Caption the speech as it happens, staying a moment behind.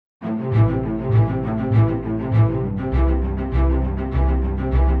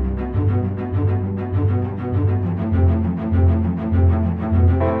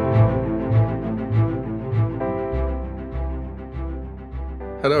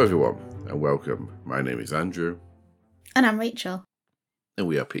Hello everyone and welcome. My name is Andrew. And I'm Rachel. And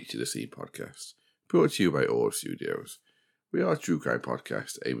we are Picture the Scene podcast, brought to you by Aura Studios. We are a true crime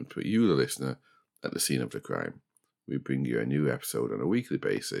podcast aiming to put you, the listener, at the scene of the crime. We bring you a new episode on a weekly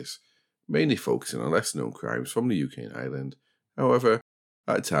basis, mainly focusing on lesser known crimes from the UK and Ireland. However,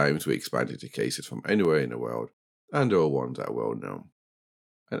 at times we expand into cases from anywhere in the world and all ones that are well known.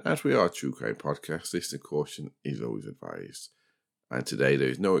 And as we are a true crime podcast, listener caution is always advised. And today there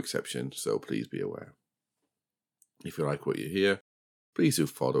is no exception, so please be aware. If you like what you hear, please do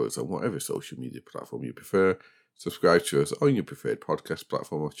follow us on whatever social media platform you prefer, subscribe to us on your preferred podcast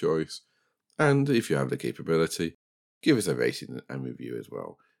platform of choice, and if you have the capability, give us a rating and review as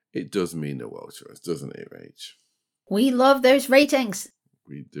well. It does mean the world to us, doesn't it, Rach? We love those ratings.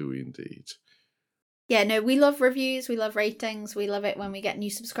 We do indeed. Yeah, no, we love reviews, we love ratings, we love it when we get new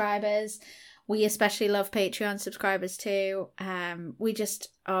subscribers. We especially love Patreon subscribers too. We just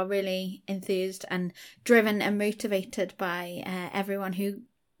are really enthused and driven and motivated by everyone who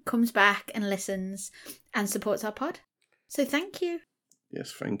comes back and listens and supports our pod. So thank you.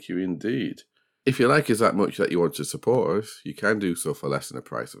 Yes, thank you indeed. If you like us that much that you want to support us, you can do so for less than the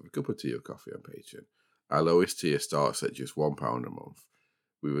price of a cup of tea or coffee on Patreon. Our lowest tier starts at just £1 a month.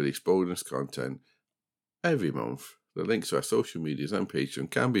 We release bonus content every month. The links to our social medias and Patreon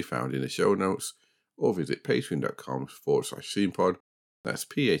can be found in the show notes, or visit patreon.com/scenepod. That's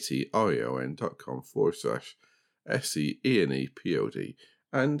patreon.com/SCENEPOD.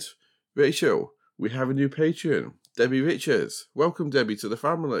 And Rachel, we have a new patron, Debbie Richards. Welcome, Debbie, to the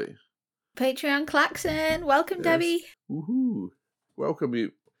family. Patreon Klaxon. Welcome, yes. Debbie. Woohoo. Welcome.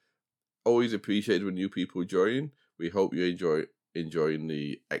 You always appreciate when new people join. We hope you enjoying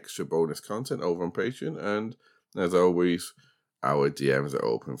the extra bonus content over on Patreon, and as always, our DMs are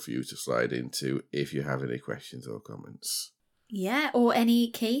open for you to slide into if you have any questions or comments. Yeah, or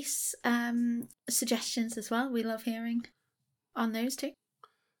any case suggestions as well. We love hearing on those too.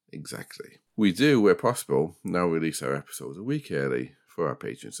 Exactly. We do, where possible, now release our episodes a week early for our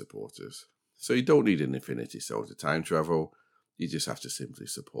Patreon supporters. So you don't need an infinity stone to time travel. You just have to simply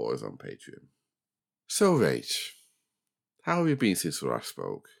support us on Patreon. So, Rach, how have you been since we last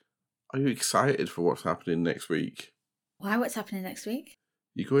spoke? Are you excited for what's happening next week? Why? What's happening next week?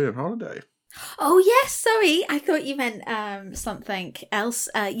 You're going on holiday. Oh, yes. Sorry. I thought you meant something else.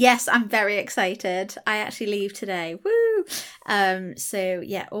 Yes, I'm very excited. I actually leave today. Woo! So,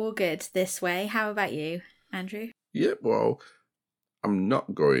 yeah, all good this way. How about you, Andrew? Yeah, well, I'm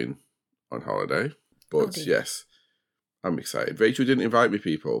not going on holiday, but yes, I'm excited. Rachel didn't invite me,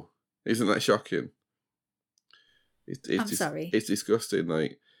 people. Isn't that shocking? I'm sorry. It's disgusting.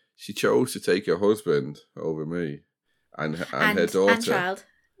 Like, she chose to take her husband over me and her daughter. And child.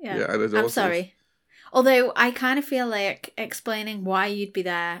 Yeah, and her daughter. I'm sorry. Although I kind of feel like explaining why you'd be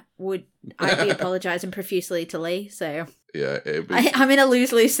there I'd be apologising profusely to Lee, so... Yeah, I'm in a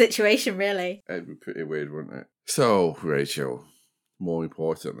lose-lose situation, really. It'd be pretty weird, wouldn't it? So, Rachel, more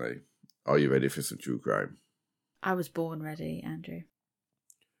importantly, are you ready for some true crime? I was born ready, Andrew.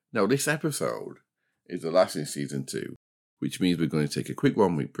 Now, this episode is the last in season 2, which means we're going to take a quick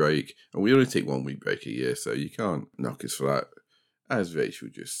 1 week break, and we only take 1 week break a year, so you can't knock us for that. As Rachel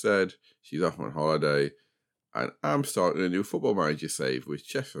just said, she's off on holiday, and I'm starting a new football manager save with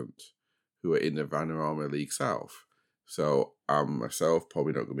Cheshunt, who are in the Vanarama League South. So I'm myself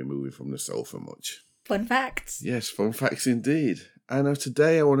probably not going to be moving from the sofa much. Fun facts. Yes, fun facts indeed. And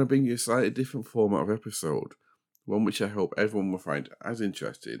today I want to bring you a slightly different format of episode, one which I hope everyone will find as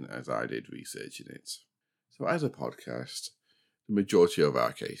interesting as I did researching it. So as a podcast, the majority of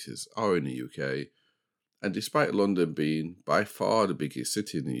our cases are in the UK, and despite London being by far the biggest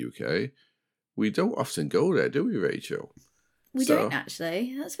city in the UK, we don't often go there, do we, Rachel? We don't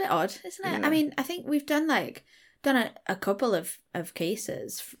actually. That's a bit odd, isn't it? Yeah. I mean, I think we've done a couple of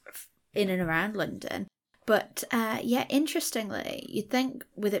cases in and around London. But interestingly, you'd think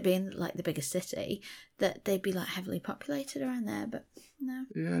with it being like the biggest city that they'd be like heavily populated around there, but no.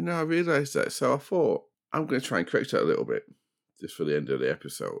 Yeah, no, I realised that. So I thought I'm going to try and correct that a little bit just for the end of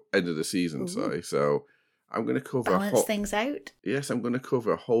the season, sorry. So I'm going to cover balance things out. Yes, I'm going to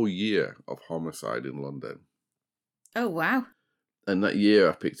cover a whole year of homicide in London. Oh, wow. And that year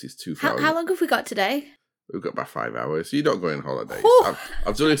I picked is 2000. How long have we got today? We've got about 5 hours. You're not going on holidays.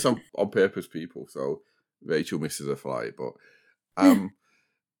 I've done this on purpose, people, so Rachel misses a flight. But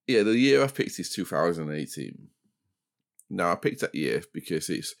yeah, the year I've picked is 2018. Now, I picked that year because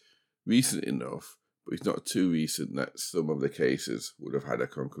it's recent enough, but it's not too recent that some of the cases would have had a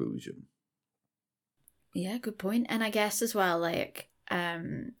conclusion. Yeah, good point. And I guess as well, like,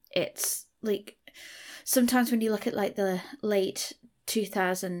 it's like sometimes when you look at like the late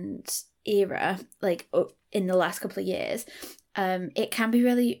 2000s era, like in the last couple of years, it can be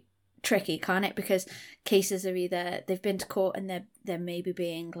really tricky, can't it? Because cases are either they've been to court and they're maybe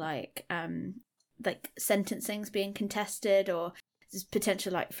being like sentencing's being contested, or there's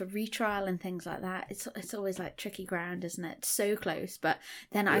potential like for retrial and things like that. It's always like tricky ground, isn't it? It's so close. But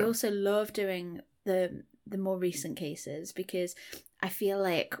then I also love doing the more recent cases because I feel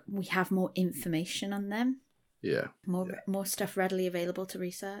like we have more information on them. Yeah. More stuff readily available to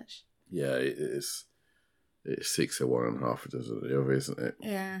research. Yeah, it is. It's 6 of one and half a dozen of the other, isn't it?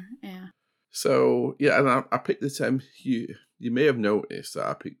 Yeah. So, yeah, and I picked the term, you may have noticed that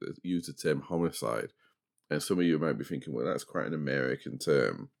I used the term homicide. And some of you might be thinking, well, that's quite an American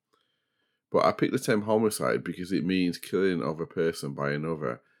term. But I picked the term homicide because it means killing of a person by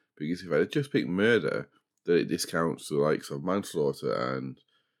another. Because if I had just picked murder, then it discounts the likes of manslaughter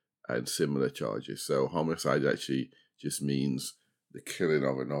and similar charges. So homicide actually just means the killing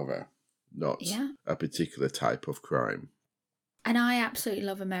of another, not a particular type of crime. And I absolutely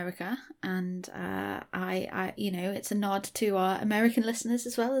love America, and I it's a nod to our American listeners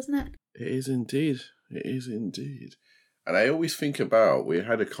as well, isn't it? It is indeed. It is indeed. And I always think about, we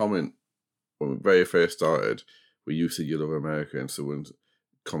had a comment when we very first started, where you said you love America, and someone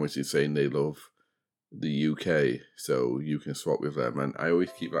commented saying they love the UK, so you can swap with them. And I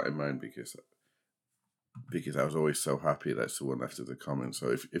always keep that in mind because I was always so happy that someone left us a comment.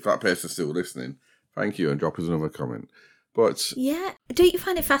 So if that person's still listening, thank you, and drop us another comment. But yeah, don't you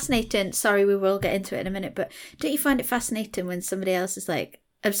find it fascinating? Sorry, we will get into it in a minute, but don't you find it fascinating when somebody else is like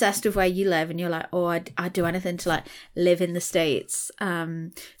obsessed with where you live, and you're like, oh, I'd do anything to like live in the States.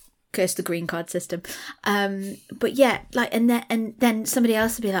 Curse the green card system. But yeah, like, and then somebody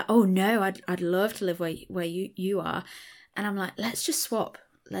else would be like, oh no, I'd love to live where you are, and I'm like, let's just swap.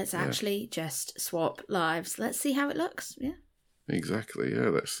 Let's actually just swap lives. Let's see how it looks. Yeah. Exactly. Yeah.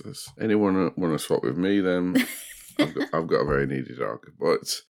 That's anyone want to swap with me? Then I've got a very needy dog.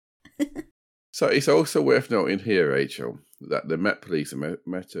 But so it's also worth noting here, Rachel, that the Met Police, the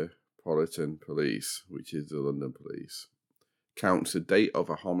Metropolitan Police, which is the London Police, counts the date of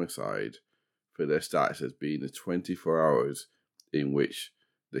a homicide for their status as being the 24 hours in which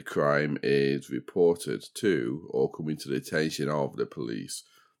the crime is reported to or coming to the attention of the police.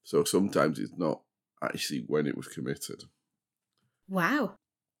 So sometimes it's not actually when it was committed. Wow.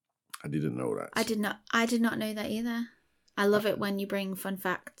 I didn't know that. I did not know that either. I love it when you bring fun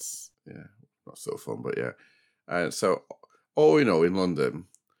facts. Yeah, not so fun, but yeah. And so all we know, in London,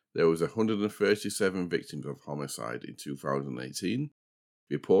 there was 137 victims of homicide in 2018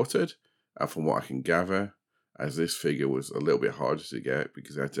 reported. And from what I can gather, as this figure was a little bit harder to get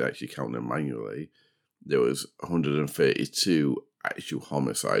because I had to actually count them manually, there was 132 actual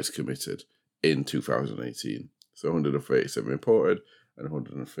homicides committed in 2018. So 137 reported and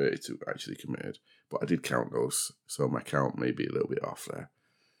 132 actually committed. But I did count those, so my count may be a little bit off there.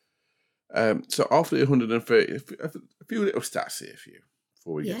 So after the 130, a few little stats here for you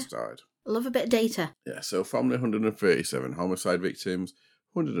before we get started. I love a bit of data. Yeah, so from the 137 homicide victims,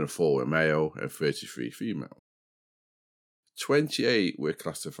 104 were male and 33 female. 28 were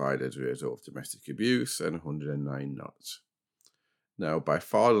classified as a result of domestic abuse and 109 not. Now, by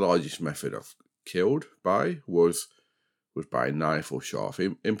far the largest method of killed by was by knife or sharp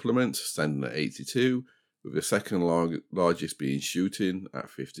implement, standing at 82, with the second largest being shooting at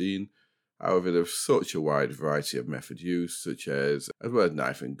 15. However, there was such a wide variety of method used, such as well as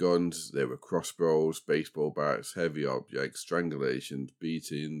knife and guns, there were crossbows, baseball bats, heavy objects, strangulations,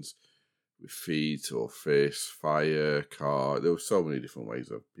 beatings with feet or fists, fire, car. There were so many different ways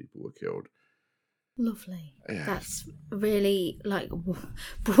that people were killed. Lovely. Yeah. That's really like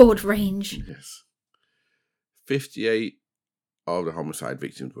broad range. Yes. 58 of the homicide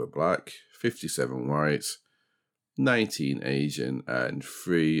victims were black, 57 whites, 19 Asian, and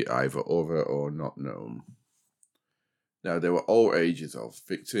 3 either other or not known. Now, there were all ages of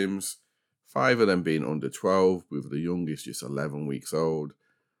victims, 5 of them being under 12, with the youngest just 11 weeks old,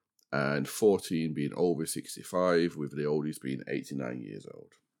 and 14 being over 65, with the oldest being 89 years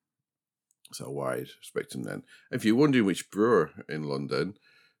old. So wide spectrum then. If you're wondering which borough in London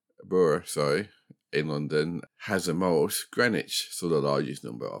has the most, Greenwich saw the largest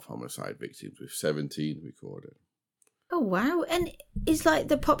number of homicide victims with 17 recorded. Oh wow. And is like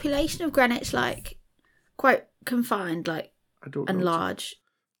the population of Greenwich like quite confined, like large?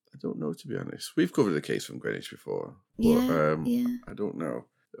 I don't know, to be honest. We've covered a case from Greenwich before. But, yeah. I don't know.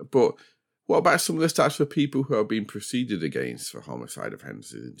 But what about some of the stats for people who have been proceeded against for homicide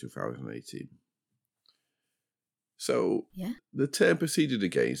offences in 2018? So, the term proceeded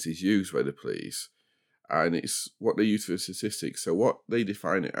against is used by the police and it's what they use for statistics. So what they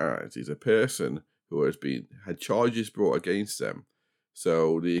define it as is a person who had charges brought against them.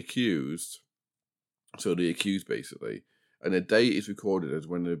 So the accused basically, and the date is recorded as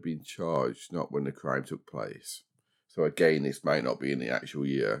when they've been charged, not when the crime took place. So again, this might not be in the actual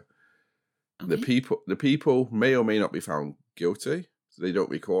year. Okay. The people may or may not be found guilty, so they don't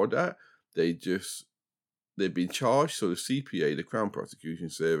record that. They've been charged, so the CPA, the Crown Prosecution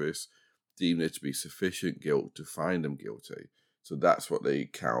Service, deemed it to be sufficient guilt to find them guilty. So that's what they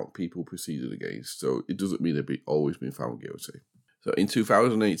count people proceeded against. So it doesn't mean they've always been found guilty. So in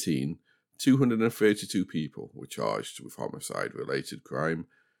 2018, 232 people were charged with homicide-related crime.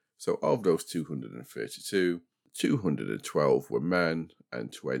 So of those 232, 212 were men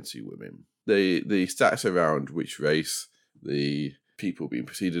and 20 women. The stats around which race the people being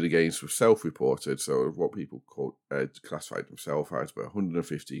proceeded against were self-reported, so what people classified themselves as, but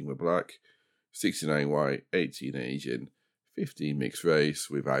 115 were black, 69 white, 18 Asian, 15 mixed race,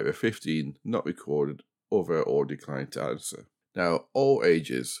 with either 15 not recorded, other, or declined to answer. Now, all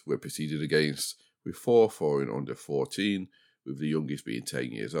ages were proceeded against, with 4 falling under 14, with the youngest being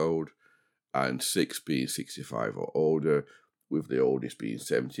 10 years old, and 6 being 65 or older, with the oldest being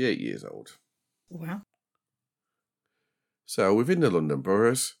 78 years old. Wow. So within the London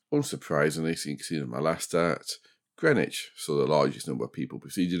boroughs, unsurprisingly, since in my last stat, Greenwich saw the largest number of people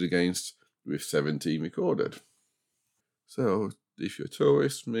proceeded against, with 17 recorded. So if you're a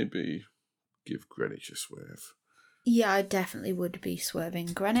tourist, maybe give Greenwich a swerve. Yeah, I definitely would be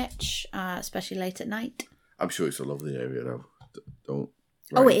swerving Greenwich, especially late at night. I'm sure it's a lovely area though. Don't.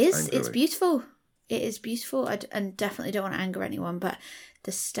 Oh, it is. Angrily. It's beautiful. It is beautiful. And definitely don't want to anger anyone, but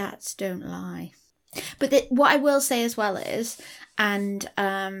the stats don't lie. But what I will say as well is, and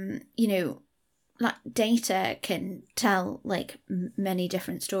like data can tell like many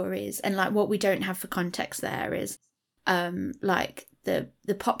different stories, and like what we don't have for context there is, like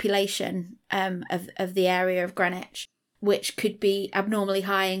the population of the area of Greenwich, which could be abnormally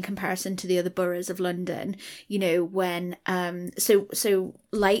high in comparison to the other boroughs of London, when so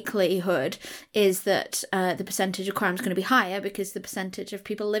likelihood is that the percentage of crime is going to be higher because the percentage of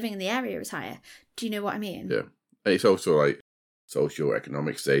people living in the area is higher. Do you know what I mean? Yeah. It's also like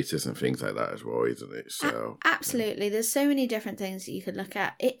socioeconomic status and things like that as well, isn't it? So absolutely. There's so many different things that you could look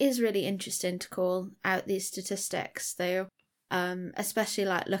at. It is really interesting to call out these statistics, though. Especially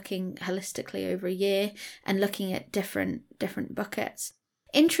like looking holistically over a year and looking at different buckets.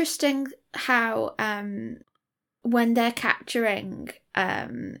 Interesting how when they're capturing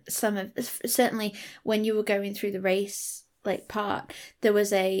some of, certainly when you were going through the race like part, there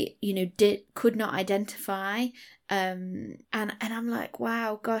was a could not identify, and I'm like,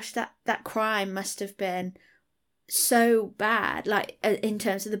 wow, gosh, that crime must have been so bad, like in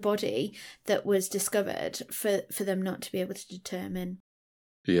terms of the body that was discovered, for them not to be able to determine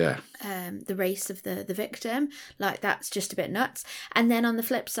the race of the victim. Like, that's just a bit nuts. And then on the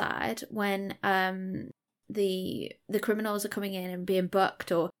flip side, when the criminals are coming in and being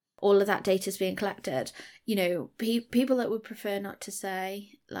booked, or all of that data is being collected, people that would prefer not to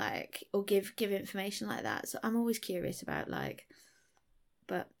say, like, or give information like that. So I'm always curious about, like,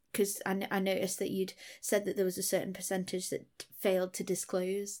 but because I noticed that you'd said that there was a certain percentage that failed to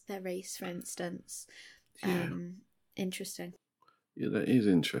disclose their race, for instance. Yeah. Interesting. Yeah, that is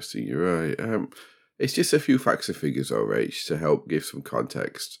interesting. You're right. It's just a few facts and figures, though, Rach, to help give some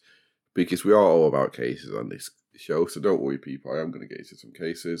context, because we are all about cases on this show, so don't worry, people. I am going to get into some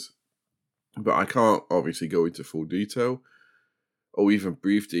cases, but I can't obviously go into full detail or even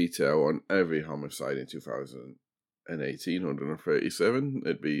brief detail on every homicide in 2018, 137.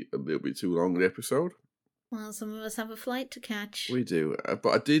 It'd be a little bit too long, the episode. Well, some of us have a flight to catch. We do, but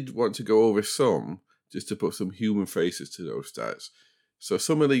I did want to go over some, just to put some human faces to those stats. So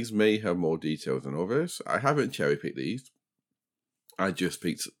some of these may have more details than others. I haven't cherry-picked these. I just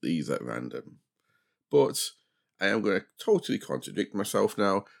picked these at random. But I am going to totally contradict myself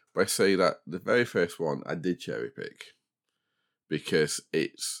now by saying that the very first one I did cherry-pick. Because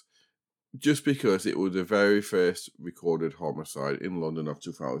it was the very first recorded homicide in London of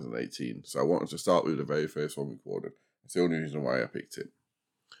 2018. So I wanted to start with the very first one recorded. That's the only reason why I picked it.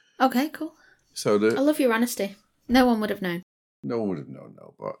 Okay, cool. So I love your honesty. No one would have known. No one would have known,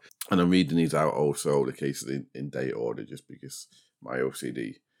 no. And I'm reading these out also, the cases in date order, just because my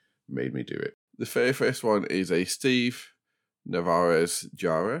OCD made me do it. The very first one is a Steve Navarez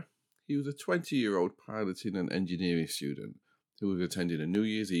Jara. He was a 20-year-old piloting and engineering student who was attending a New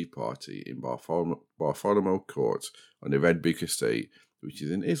Year's Eve party in Bartholomew Court on the Red Brick Estate, which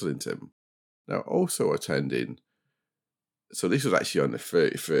is in Islington. Now, also attending, so this was actually on the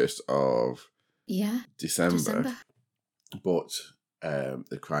 31st of Yeah. December. But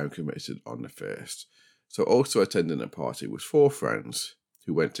the crime committed on the 1st. So also attending the party was 4 friends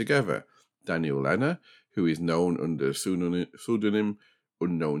who went together. Daniel Lenner, who is known under the pseudonym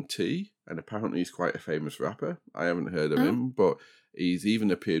Unknown T, and apparently he's quite a famous rapper. I haven't heard of him, but he's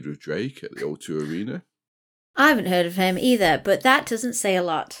even appeared with Drake at the O2 Arena. I haven't heard of him either, but that doesn't say a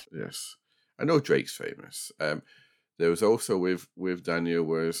lot. Yes. I know Drake's famous. There was also with Daniel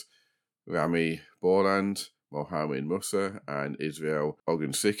was Rami Borland, Mohammed Musa, and Israel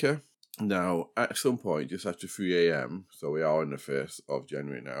Ogunsika. Now, at some point, just after 3 a.m., so we are on the 1st of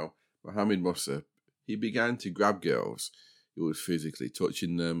January now, Mohammed Musa, he began to grab girls. He was physically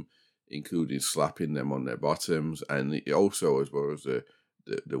touching them, including slapping them on their bottoms, and he also, as well as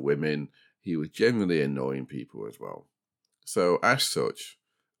the women, he was generally annoying people as well. So, as such,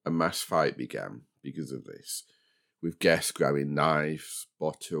 a mass fight began because of this, with guests grabbing knives,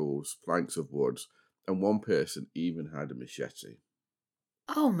 bottles, planks of wood, and one person even had a machete.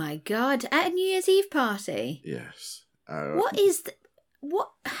 Oh my God, at a New Year's Eve party? Yes. What is...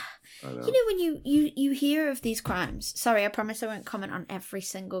 What... You know, when you hear of these crimes, sorry, I promise I won't comment on every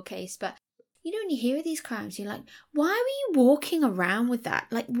single case, but you know, when you hear of these crimes, you're like, why were you walking around with that?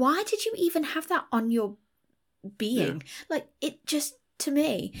 Like, why did you even have that on your being? Yeah. Like, it just, to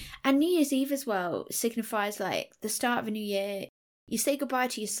me, and New Year's Eve as well signifies like the start of a new year. You say goodbye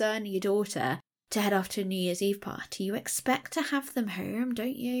to your son or your daughter to head off to a New Year's Eve party. You expect to have them home,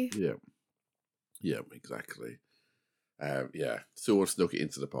 don't you? Yeah, exactly. Someone snuck it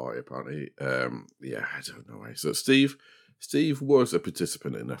into the party, apparently. I don't know why. So Steve was a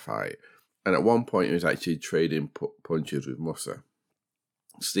participant in the fight, and at one point he was actually trading punches with Musa.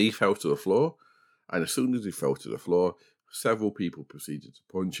 Steve fell to the floor, and as soon as he fell to the floor, several people proceeded to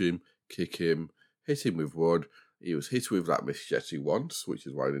punch him, kick him, hit him with wood. He was hit with that machete once, which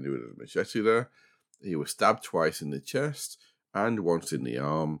is why they knew it was a machete there. He was stabbed twice in the chest and once in the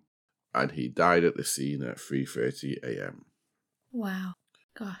arm, and he died at the scene at 3:30 a.m. Wow.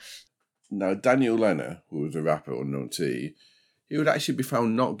 Gosh. Now, Daniel Lenner, who was a rapper Unknown T, he would actually be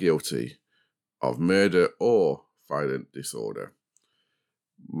found not guilty of murder or violent disorder.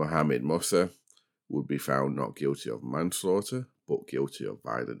 Mohammed Musa would be found not guilty of manslaughter, but guilty of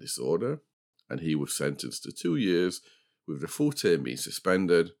violent disorder, and he was sentenced to 2 years, with the full term being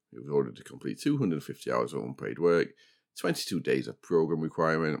suspended. He was ordered to complete 250 hours of unpaid work, 22 days of program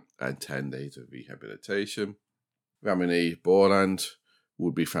requirement, and 10 days of rehabilitation. Ramini Borland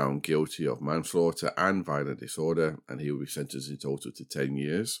would be found guilty of manslaughter and violent disorder, and he would be sentenced in total to 10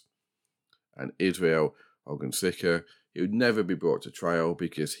 years. And Israel Ogunsika, he would never be brought to trial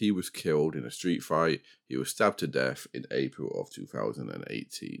because he was killed in a street fight. He was stabbed to death in April of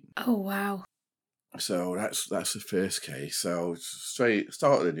 2018. Oh, wow. So that's the first case. So straight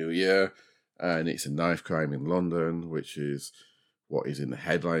start of the new year, and it's a knife crime in London, which is what is in the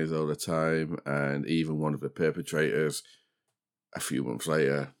headlines all the time. And even one of the perpetrators, a few months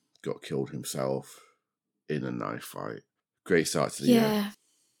later, got killed himself in a knife fight. Great start to the year. Yeah.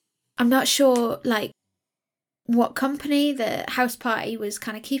 I'm not sure, like, what company the house party was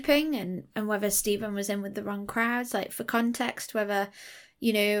kind of keeping and whether Stephen was in with the wrong crowds. Like, for context, whether,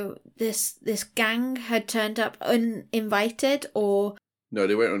 you know, this gang had turned up uninvited or... No,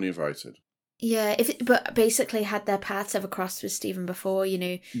 they weren't uninvited. Yeah, but basically had their paths ever crossed with Stephen before, you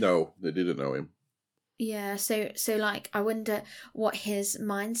know. No, they didn't know him. Yeah, so like, I wonder what his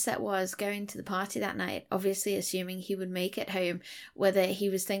mindset was going to the party that night, obviously assuming he would make it home, whether he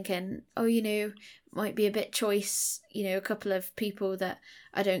was thinking, oh, you know, might be a bit choice, you know, a couple of people that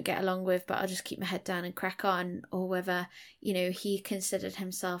I don't get along with, but I'll just keep my head down and crack on, or whether, you know, he considered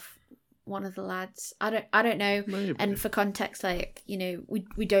himself one of the lads. I don't know. Maybe. And for context, like, you know,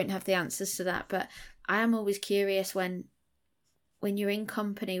 we don't have the answers to that, but I am always curious when you're in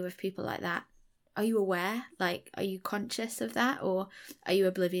company with people like that. Are you aware? Like, are you conscious of that, or are you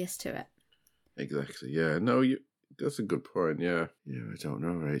oblivious to it? Exactly, yeah. No, that's a good point, yeah. Yeah, I don't know,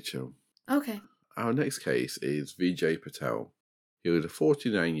 Rachel. Okay. Our next case is Vijay Patel. He was a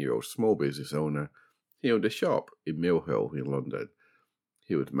 49-year-old small business owner. He owned a shop in Mill Hill in London.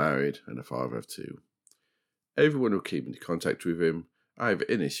 He was married and a father of 2. Everyone who came into contact with him, either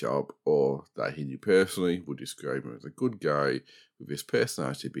in his shop or that he knew personally, would describe him as a good guy, with his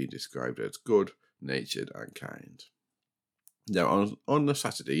personality being described as good, natured and kind. Now, on the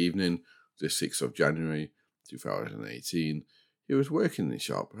Saturday evening, the 6th of January 2018, he was working in the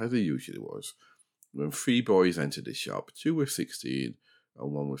shop, as he usually was, when 3 boys entered his shop. 2 were 16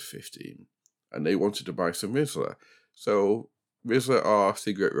 and 1 was 15, and they wanted to buy some Rizla. So, Rizla are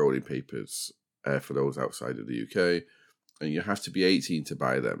cigarette rolling papers for those outside of the UK, and you have to be 18 to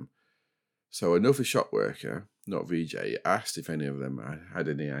buy them. So another shop worker, not VJ, asked if any of them had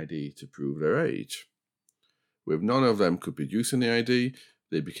any ID to prove their age. With none of them could produce any ID,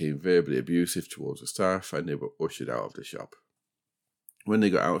 they became verbally abusive towards the staff and they were ushered out of the shop. When they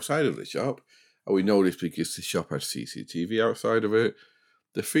got outside of the shop, and we know this because the shop had CCTV outside of it,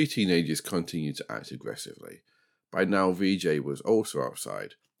 the three teenagers continued to act aggressively. By now, VJ was also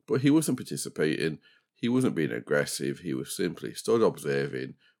outside, but he wasn't participating, he wasn't being aggressive, he was simply stood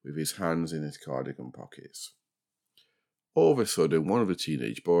observing with his hands in his cardigan pockets. All of a sudden, one of the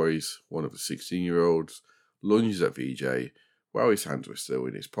teenage boys, one of the 16-year-olds, lunged at VJ while his hands were still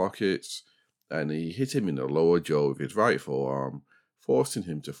in his pockets, and he hit him in the lower jaw with his right forearm, forcing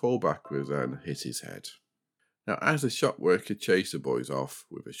him to fall backwards and hit his head. Now, as the shop worker chased the boys off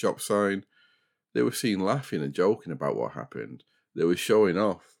with a shop sign, they were seen laughing and joking about what happened. They were showing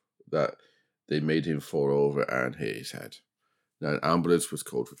off that they made him fall over and hit his head. Now, an ambulance was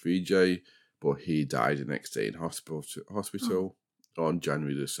called for VJ, but he died the next day in hospital on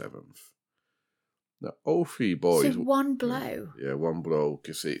January the 7th. Now, all three boys... So one blow? Yeah, one blow,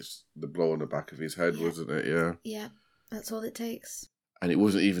 because it's the blow on the back of his head, wasn't it? Yeah. Yeah, that's all it takes. And it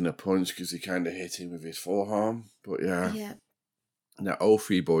wasn't even a punch, because he kind of hit him with his forearm, but yeah. Yeah. Now, all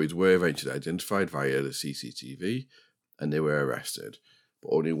three boys were eventually identified via the CCTV, and they were arrested.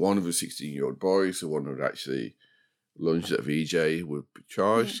 But only one of the 16-year-old boys, the one who had actually lunged at VJ, would be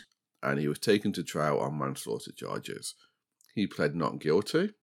charged, and he was taken to trial on manslaughter charges. He pled not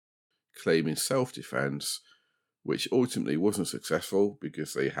guilty, claiming self-defense, which ultimately wasn't successful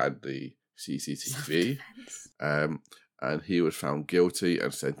because they had the CCTV. And he was found guilty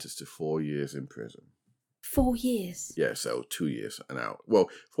and sentenced to 4 years in prison. 4 years? Yeah, so 2 years and out. Well,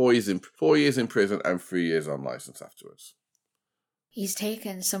 4 years in prison and 3 years on licence afterwards. He's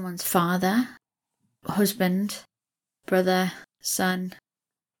taken someone's father, husband, brother, son,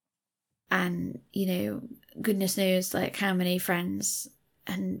 and, goodness knows, like, how many friends,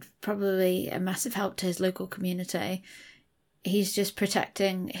 and probably a massive help to his local community. He's just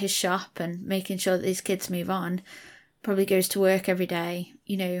protecting his shop and making sure that these kids move on. Probably goes to work every day,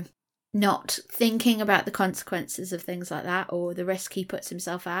 not thinking about the consequences of things like that or the risk he puts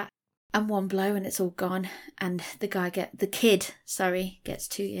himself at. And one blow and it's all gone. And the kid gets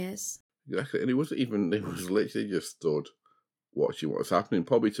 2 years. Exactly. And he was literally just stood watching what was happening,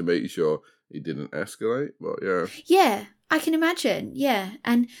 probably to make sure he didn't escalate, but yeah. Yeah, I can imagine, yeah.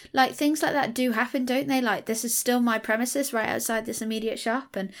 And, like, things like that do happen, don't they? Like, this is still my premises right outside this immediate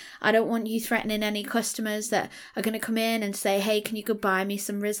shop, and I don't want you threatening any customers that are going to come in and say, hey, can you go buy me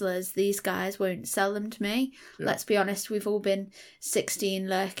some Rizzlers? These guys won't sell them to me. Yeah. Let's be honest, we've all been 16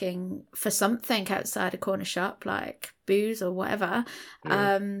 lurking for something outside a corner shop, like booze or whatever.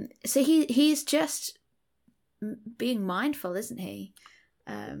 Yeah. So he's just being mindful, isn't he?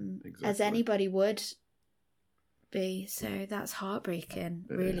 Exactly. As anybody would be. So that's heartbreaking.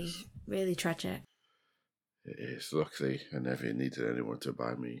 Really tragic. It is. Luckily, I never needed anyone to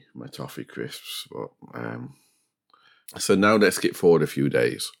buy me my toffee crisps. But so now let's skip forward a few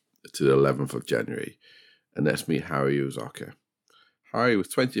days to the 11th of January, and let's meet Harry Uzoka. Harry was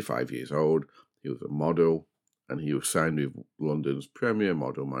 25 years old. He was a model, and he was signed with London's premier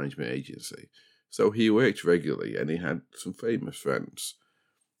model management agency. So he worked regularly, and he had some famous friends.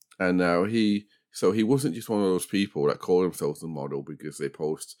 And now he wasn't just one of those people that call themselves a model because they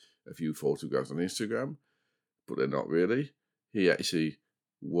post a few photographs on Instagram, but they're not really. He actually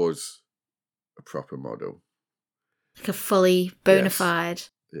was a proper model. Like a fully bona fide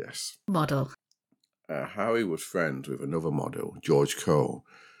model. Harry was friends with another model, George Cole,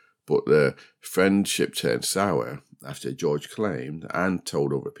 but the friendship turned sour after George claimed and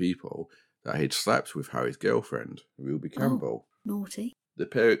told other people that he'd slept with Harry's girlfriend, Ruby Campbell. Naughty. The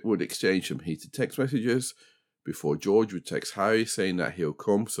pair would exchange some heated text messages before George would text Harry saying that he'll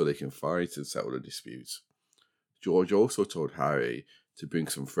come so they can fight and settle the disputes. George also told Harry to bring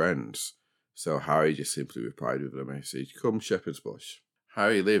some friends, so Harry just simply replied with a message, "Come Shepherd's Bush."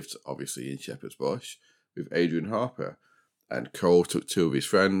 Harry lived, obviously, in Shepherd's Bush with Adrian Harper, and Cole took two of his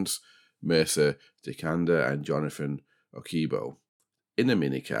friends, Mercer DeCander and Jonathan Okibo, in a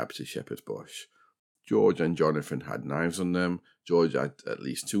minicab to Shepherd's Bush. George and Jonathan had knives on them. George had at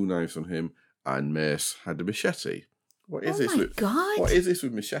least 2 knives on him, and Merce had a machete. What is this? God! What is this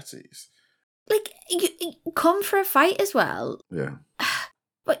with machetes? Like, you come for a fight as well. Yeah.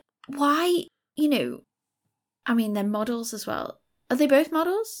 But why? I mean, they're models as well. Are they both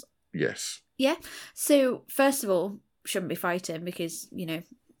models? Yes. Yeah. So first of all, shouldn't be fighting because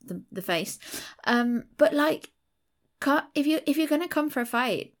the face. But like, if you're gonna come for a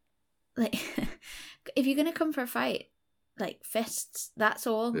fight, like. If you're going to come for a fight, like, fists, that's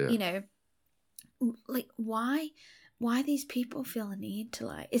all, like, why these people feel the need to,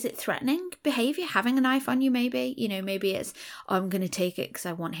 like, is it threatening behavior, having a knife on you? Maybe, maybe it's, oh, I'm going to take it because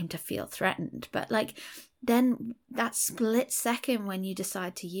I want him to feel threatened. But like, then that split second when you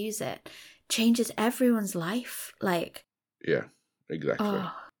decide to use it changes everyone's life. Like, yeah, exactly.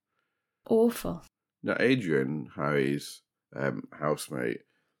 Oh, awful. Now, Adrian, Harry's housemate,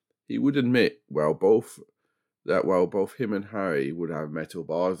 he would admit, both him and Harry would have metal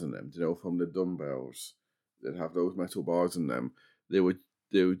bars in them, from the dumbbells, they'd have those metal bars in them. They would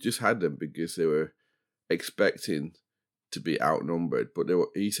just had them because they were expecting to be outnumbered, but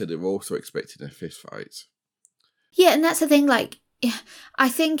he said they were also expecting a fist fight. Yeah, and that's the thing, like, I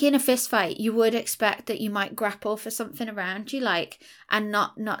think in a fist fight you would expect that you might grapple for something around you, like, and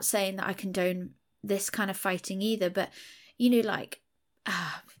not saying that I condone this kind of fighting either, but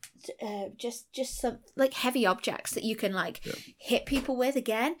just some like heavy objects that you can hit people with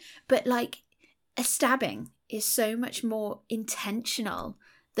again. But like, a stabbing is so much more intentional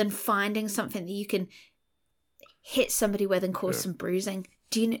than finding something that you can hit somebody with and cause some bruising.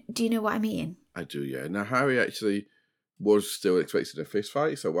 Do you know what I mean? I do, yeah. Now, Harry actually was still expecting a fist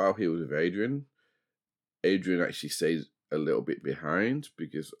fight, so while he was with Adrian actually stayed a little bit behind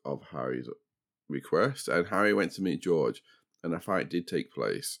because of Harry's request, and Harry went to meet George, and a fight did take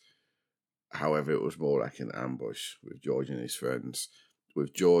place. However, it was more like an ambush with George and his friends,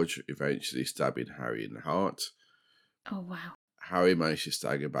 with George eventually stabbing Harry in the heart. Oh, wow. Harry managed to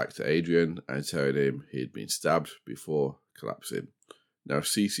stagger back to Adrian and tell him he had been stabbed before collapsing. Now,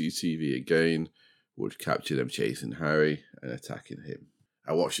 CCTV again would capture them chasing Harry and attacking him.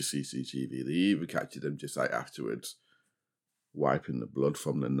 I watched the CCTV. They even captured them just like afterwards, wiping the blood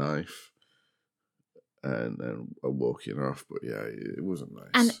from the knife and walking off. But yeah, it wasn't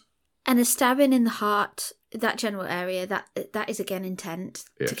nice. And a stabbing in the heart, that general area, that is again intent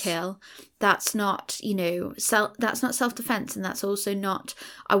to kill. That's not, that's not self-defense, and that's also not,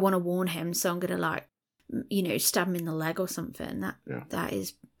 I want to warn him, so I'm going to stab him in the leg or something. That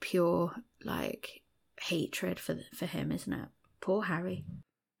is pure hatred for him, isn't it? Poor Harry.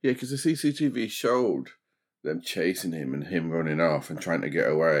 Yeah, because the CCTV showed them chasing him and him running off and trying to get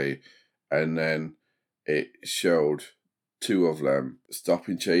away, and then it showed two of them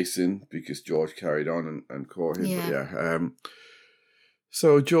stopping chasing because George carried on and caught him. Yeah. But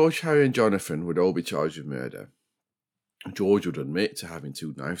so George, Harry and Jonathan would all be charged with murder. George would admit to having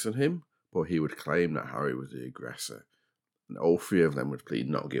two knives on him, but he would claim that Harry was the aggressor. And all three of them would plead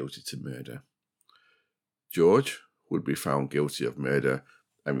not guilty to murder. George would be found guilty of murder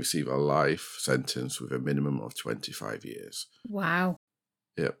and receive a life sentence with a minimum of 25 years. Wow.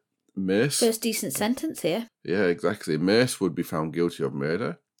 Yep. Merce. First decent sentence here. Yeah, exactly. Merce would be found guilty of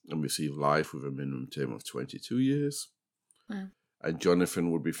murder and receive life with a minimum term of 22 years. Wow. And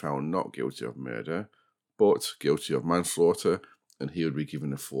Jonathan would be found not guilty of murder, but guilty of manslaughter, and he would be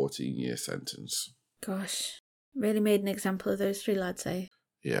given a 14-year sentence. Gosh, really made an example of those three lads, eh?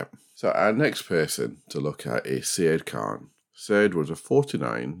 Yeah. So our next person to look at is Syed Khan. Syed was a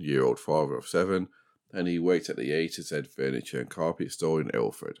 49-year-old father of 7, and he worked at the A to Z furniture and carpet store in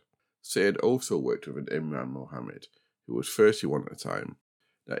Ilford. Syed also worked with an Imran Mohammed, who was 31 at the time.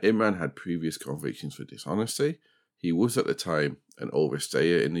 Now, Imran had previous convictions for dishonesty. He was at the time an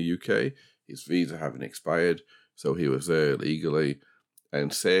overstayer in the UK, his visa having expired, so he was there illegally,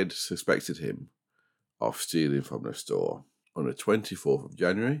 and Syed suspected him of stealing from the store. On the 24th of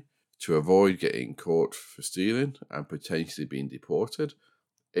January, to avoid getting caught for stealing and potentially being deported,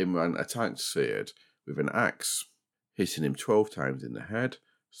 Imran attacked Syed with an axe, hitting him 12 times in the head,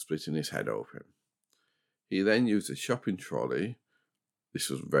 splitting his head open. He then used a shopping trolley, this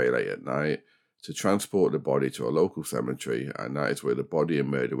was very late at night, to transport the body to a local cemetery, and that is where the body and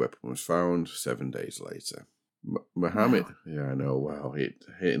murder weapon was found 7 days later. Mohammed, Wow. Yeah, I know, wow,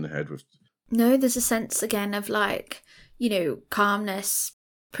 hitting the head with... No, there's a sense again of calmness,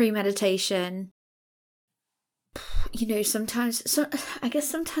 premeditation. Sometimes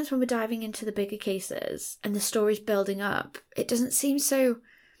when we're diving into the bigger cases and the story's building up, it doesn't seem so...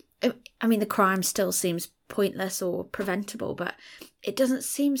 I mean, the crime still seems pointless or preventable, but it doesn't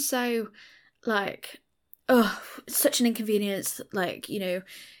seem so such an inconvenience,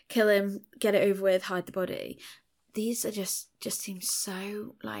 kill him, get it over with, hide the body. These are just seem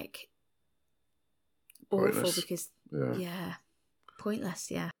so awful because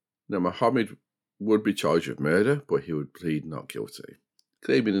pointless. Now, Mohammed would be charged with murder, but he would plead not guilty,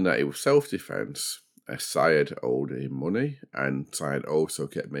 claiming that it was self-defense, as Syed owed him money, and Syed also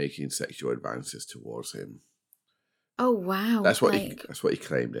kept making sexual advances towards him. Oh wow! That's what he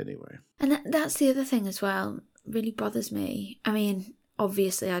claimed anyway. And that's the other thing as well. Really bothers me. I mean,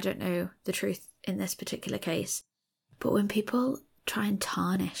 obviously, I don't know the truth in this particular case. But when people try and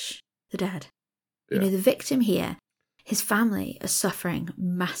tarnish the dead, you know, the victim here, his family are suffering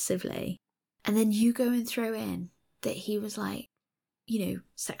massively. And then you go and throw in that he was like, you know,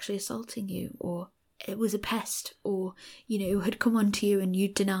 sexually assaulting you, or it was a pest, or, you know, had come onto you and you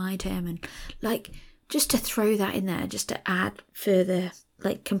denied him. And like, just to throw that in there, just to add further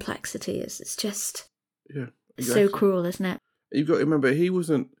like complexity, it's just so cruel, isn't it? You've got to remember, he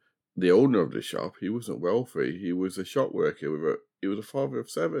wasn't the owner of the shop. He wasn't wealthy. He was a shop worker he was a father of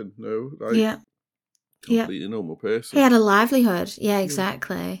 7. No, like completely normal person. He had a livelihood. Yeah,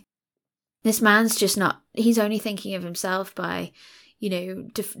 exactly. This man's just not. He's only thinking of himself by, you know,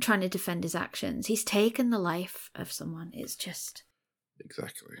 trying to defend his actions. He's taken the life of someone. It's just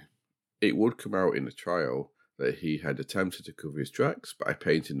exactly. It would come out in the trial that he had attempted to cover his tracks by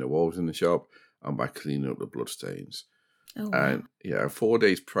painting the walls in the shop and by cleaning up the bloodstains. Oh, wow. And 4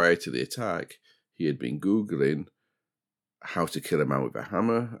 days prior to the attack, he had been Googling how to kill a man with a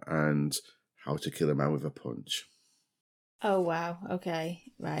hammer and how to kill a man with a punch. Oh, wow. Okay,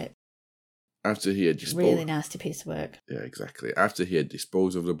 right. After he had really nasty piece of work. Yeah, exactly. After he had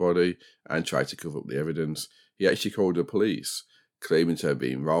disposed of the body and tried to cover up the evidence, he actually called the police, claiming to have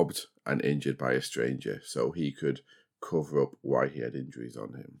been robbed and injured by a stranger, so he could cover up why he had injuries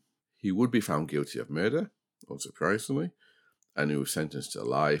on him. He would be found guilty of murder, unsurprisingly, and he was sentenced to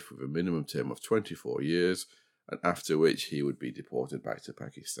life with a minimum term of 24 years, and after which he would be deported back to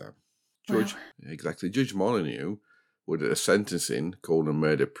Pakistan. Judge Molyneux would, at a sentencing, call the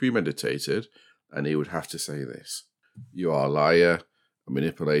murder premeditated, and he would have to say this: "You are a liar, a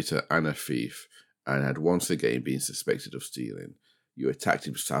manipulator, and a thief, and had once again been suspected of stealing. You attacked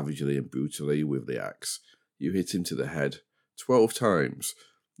him savagely and brutally with the axe. You hit him to the head 12 times.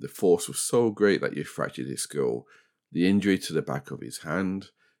 The force was so great that you fractured his skull. The injury to the back of his hand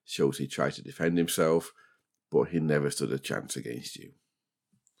shows he tried to defend himself, but he never stood a chance against you."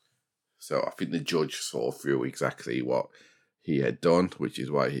 So I think the judge saw through exactly what he had done, which is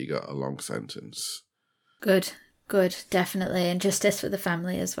why he got a long sentence. Good, definitely. And justice for the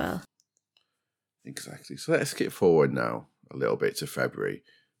family as well. Exactly. So let's skip forward now a little bit to February.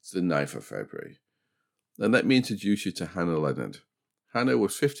 It's the 9th of February. And let me introduce you to Hannah Leonard. Hannah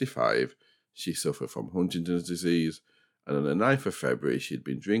was 55. She suffered from Huntington's disease. And on the 9th of February, she'd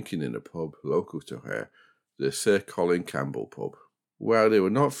been drinking in a pub local to her, the Sir Colin Campbell pub. While they were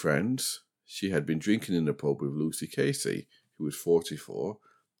not friends, she had been drinking in the pub with Lucy Casey, who was 44,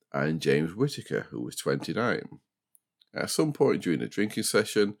 and James Whittaker, who was 29. At some point during the drinking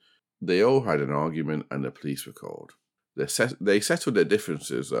session, they all had an argument and the police were called. They settled their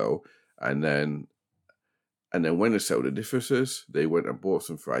differences, though, and then when they settled the differences, they went and bought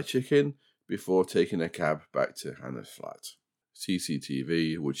some fried chicken before taking a cab back to Hannah's flat.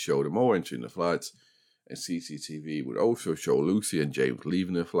 CCTV would show them all entering the flat, and CCTV would also show Lucy and James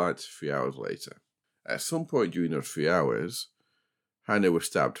leaving the flat 3 hours later. At some point during those 3 hours, Hannah was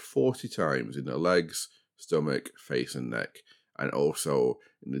stabbed 40 times in the legs, stomach, face and neck, and also,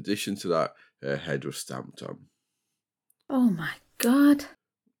 in addition to that, her head was stamped on. Oh my God.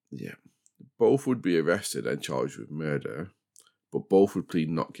 Yeah. Both would be arrested and charged with murder, but both would plead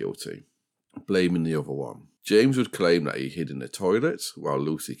not guilty, blaming the other one. James would claim that he hid in the toilet while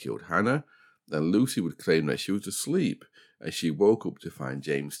Lucy killed Hannah, and Lucy would claim that she was asleep and she woke up to find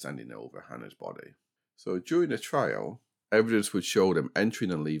James standing over Hannah's body. So during the trial, evidence would show them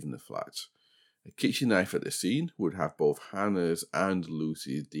entering and leaving the flat. A kitchen knife at the scene would have both Hannah's and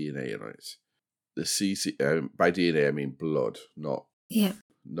Lucy's DNA on it. By DNA I mean blood, not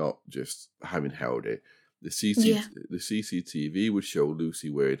just having held it. The CCTV would show Lucy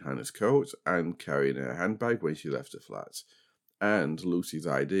wearing Hannah's coat and carrying her handbag when she left the flat. And Lucy's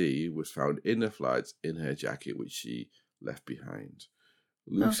ID was found in the flat in her jacket, which she left behind.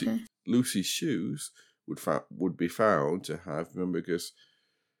 Lucy's shoes would be found to have, remember, because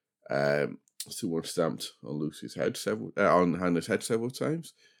someone stamped on Lucy's head on Hannah's head several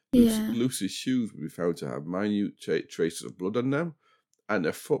times. Lucy's shoes would be found to have minute traces of blood on them, and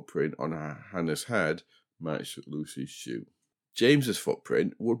a footprint on Hannah's head matched Lucy's shoe. James's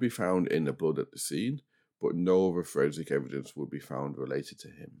footprint would be found in the blood at the scene, but no other forensic evidence would be found related to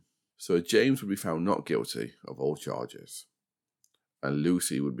him. So James would be found not guilty of all charges, and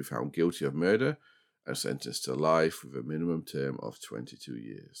Lucy would be found guilty of murder and sentenced to life with a minimum term of 22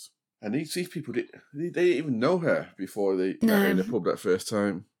 years. And these people, they didn't even know her before they met her in the pub that first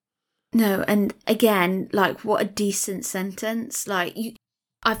time. No, and again, like, what a decent sentence. Like,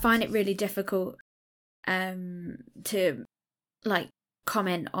 I find it really difficult to, like,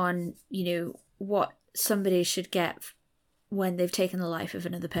 comment on, you know, what somebody should get when they've taken the life of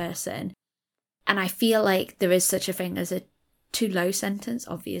another person. And I feel like there is such a thing as a too low sentence,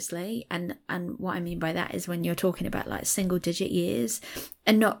 obviously. And what I mean by that is when you're talking about like single digit years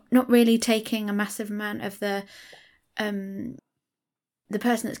and not really taking a massive amount of the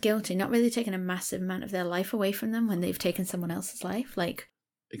person that's guilty, not really taking a massive amount of their life away from them when they've taken someone else's life. Like,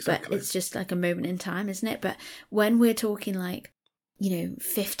 exactly. But it's just like a moment in time, isn't it? But when we're talking like,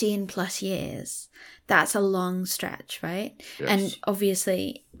 15 plus years, that's a long stretch, right? Yes. And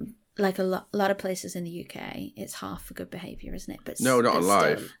obviously, like a lot of places in the UK, it's half for good behaviour, isn't it? But no, not on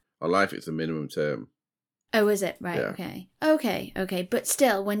life. On life, it's a minimum term. Oh, is it? Right, yeah. Okay. But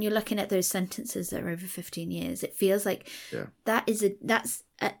still, when you're looking at those sentences that are over 15 years, it feels like that's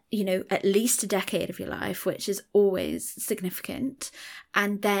at least a decade of your life, which is always significant.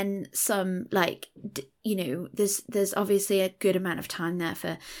 And then some, like, there's obviously a good amount of time there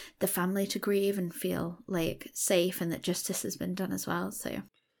for the family to grieve and feel, like, safe and that justice has been done as well, so...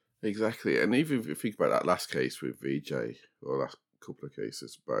 Exactly, and even if you think about that last case with VJ, or last couple of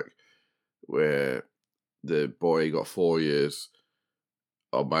cases back, where the boy got 4 years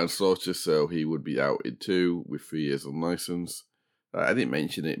of manslaughter, so he would be out in 2 with 3 years on licence. I didn't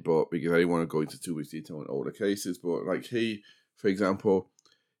mention it, but because I didn't want to go into too much detail on all the cases, but like he, for example,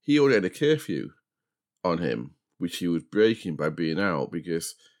 he already had a curfew on him, which he was breaking by being out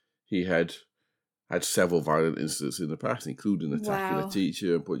because he had several violent incidents in the past, including attacking a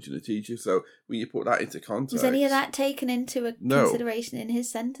teacher and punching a teacher. So when you put that into context, was any of that taken into consideration in his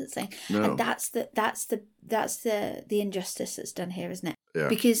sentencing? No. And that's the injustice that's done here, isn't it? Yeah.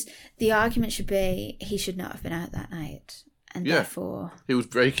 Because the argument should be he should not have been out that night, and therefore he was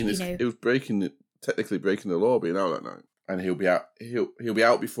breaking technically breaking the law being out that night, and he'll be out. He'll be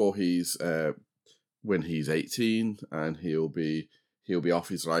out before he's when he's 18, and he'll be off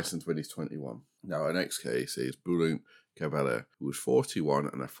his license when he's 21. Now, our next case is Bulent Cabela, who was 41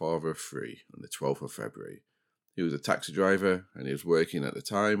 and a father of 3 on the 12th of February. He was a taxi driver and he was working at the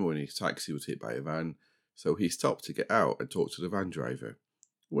time when his taxi was hit by a van, so he stopped to get out and talk to the van driver.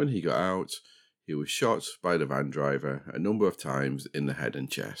 When he got out, he was shot by the van driver a number of times in the head and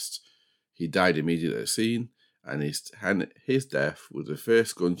chest. He died immediately at the scene, and his death was the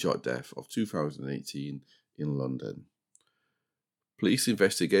first gunshot death of 2018 in London. Police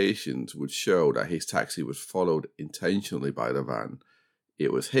investigations would show that his taxi was followed intentionally by the van.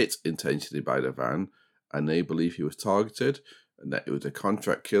 It was hit intentionally by the van, and they believe he was targeted and that it was a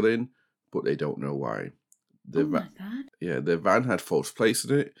contract killing, but they don't know why. My God. Yeah, the van had false plates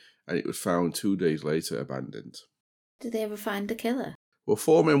in it, and it was found 2 days later abandoned. Did they ever find the killer? Well,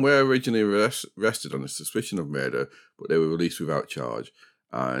 4 men were originally arrested on a suspicion of murder, but they were released without charge,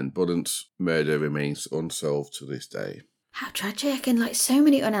 and Bulent's murder remains unsolved to this day. How tragic, and like so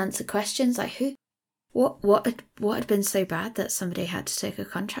many unanswered questions, like what had been so bad that somebody had to take a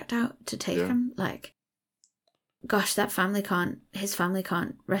contract out to take him? Like, gosh, his family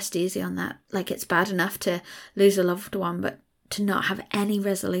can't rest easy on that. Like, it's bad enough to lose a loved one, but to not have any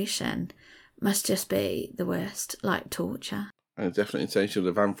resolution must just be the worst, like torture. And definitely intentional.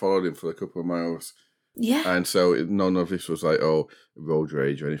 The van followed him for a couple of miles. Yeah. And so none of this was like, road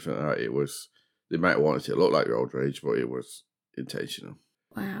rage or anything like that. It was, they might have wanted it to look like road rage, but it was intentional.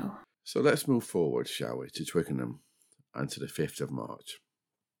 Wow. So let's move forward, shall we, to Twickenham and to the 5th of March.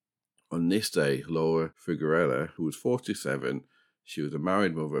 On this day, Laura Figueroa, who was 47, she was a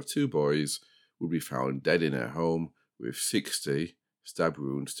married mother of 2 boys, would be found dead in her home with 60 stab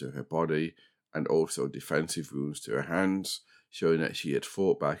wounds to her body and also defensive wounds to her hands, showing that she had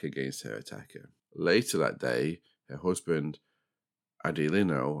fought back against her attacker. Later that day, her husband,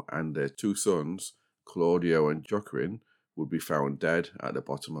 Adelino, and their 2 sons, Claudio and Joaquin, would be found dead at the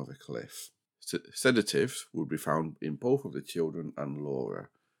bottom of a cliff. Sedatives would be found in both of the children and Laura.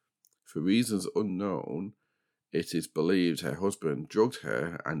 For reasons unknown, it is believed her husband drugged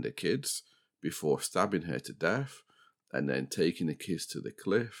her and the kids before stabbing her to death and then taking the kids to the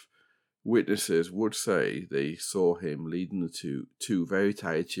cliff. Witnesses would say they saw him leading the two very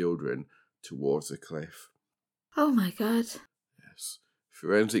tired children towards the cliff. Oh my God. Yes.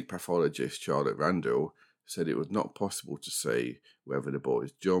 Forensic pathologist Charlotte Randall said it was not possible to say whether the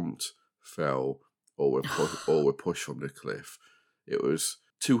boys jumped, fell, or were pushed from the cliff. It was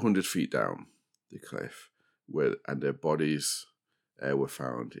 200 feet down the cliff, and their bodies were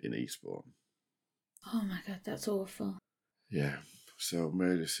found in Eastbourne. Oh my God, that's awful. Yeah. So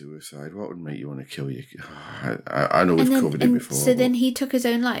murder-suicide, what would make you want to kill you? I know we've covered it before. So then he took his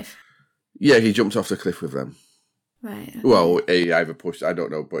own life? Yeah, he jumped off the cliff with them. Right. Okay. Well, he either pushed, I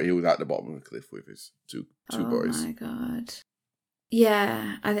don't know, but he was at the bottom of the cliff with his two boys. Oh my God.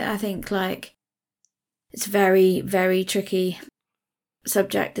 Yeah, I think, like, it's very, very tricky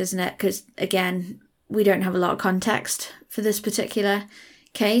subject, isn't it? Because, again, we don't have a lot of context for this particular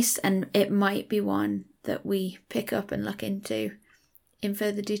case, and it might be one that we pick up and look into in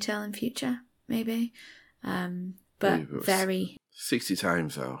further detail in future, maybe. But very... 60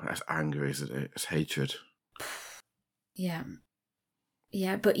 times, though. That's anger, isn't it? It's hatred. Yeah.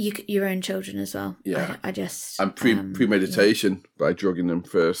 Yeah, but your own children as well. Yeah. I just... And premeditation by drugging them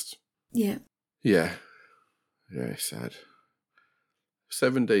first. Yeah. Yeah. Yeah, it's sad.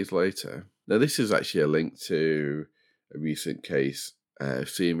 7 days later... Now, this is actually a link to a recent case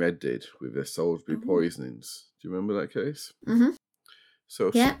C and Red did with the Salisbury poisonings. Do you remember that case? Mm-hmm.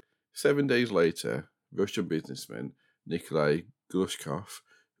 So 7 days later, Russian businessman Nikolai Glushkov,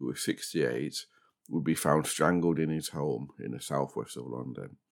 who was 68, would be found strangled in his home in the southwest of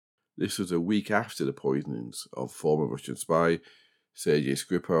London. This was a week after the poisonings of former Russian spy Sergei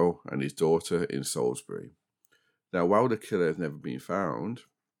Skripal and his daughter in Salisbury. Now, while the killer has never been found,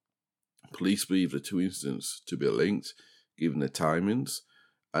 police believe the two incidents to be linked, given the timings,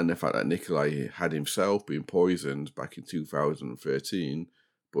 and the fact that Nikolai had himself been poisoned back in 2013,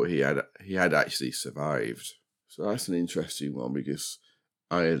 but he had actually survived. So that's an interesting one because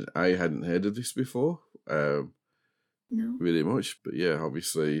I hadn't heard of this before, No. really much. But yeah,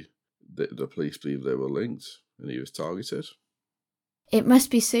 obviously the police believe they were linked and he was targeted. It must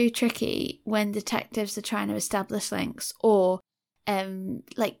be so tricky when detectives are trying to establish links or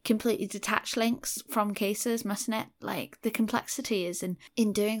like completely detach links from cases, mustn't it? Like the complexity is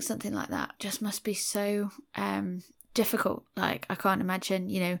in doing something like that just must be so difficult. Like I can't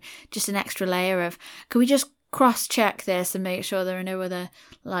imagine, just an extra layer of, can we just cross-check this and make sure there are no other,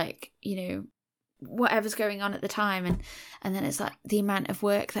 whatever's going on at the time, and then it's like the amount of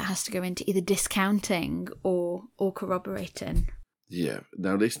work that has to go into either discounting or corroborating. Yeah.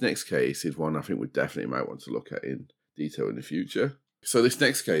 Now this next case is one I think we definitely might want to look at in detail in the future. So this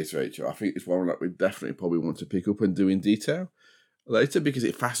next case, Rachel, I think is one that we definitely probably want to pick up and do in detail later because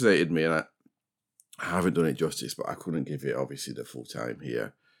it fascinated me and I haven't done it justice, but I couldn't give it obviously the full time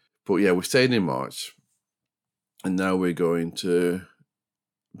here. But yeah, we're staying in March and now we're going to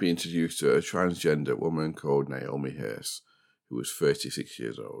be introduced to a transgender woman called Naomi Hirst, who was 36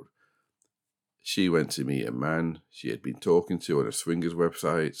 years old. She went to meet a man she had been talking to on a swingers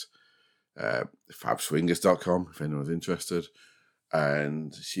website, fabswingers.com, if anyone's interested.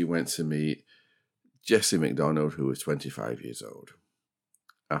 And she went to meet Jesse McDonald, who was 25 years old.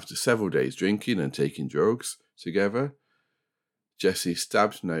 After several days drinking and taking drugs together, Jesse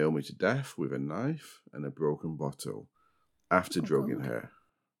stabbed Naomi to death with a knife and a broken bottle after drugging her.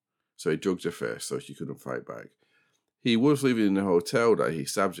 So he drugged her first so she couldn't fight back. He was living in the hotel that he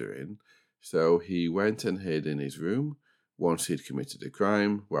stabbed her in, so he went and hid in his room once he'd committed the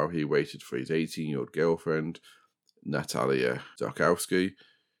crime while he waited for his 18-year-old girlfriend, Natalia Dokowski,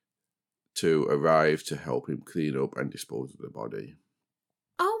 to arrive to help him clean up and dispose of the body.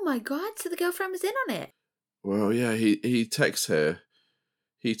 Oh my God, so the girlfriend was in on it? Well, yeah, he texts her.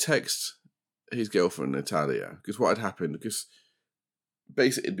 He texts his girlfriend, Natalia, because what had happened, because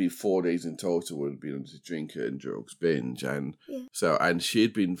basically it'd been 4 days in total would have been under drink and drugs binge, and she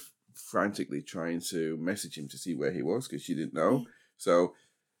had been frantically trying to message him to see where he was because she didn't know. So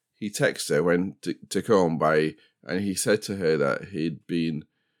he texted her when to come by, and he said to her that he'd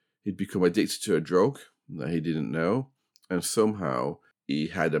become addicted to a drug that he didn't know, and somehow he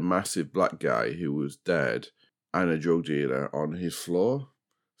had a massive black guy who was dead and a drug dealer on his floor.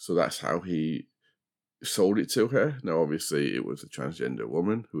 So that's how he sold it to her. Now, obviously, it was a transgender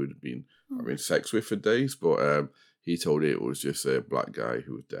woman who had been having sex with for days, but he told her it was just a black guy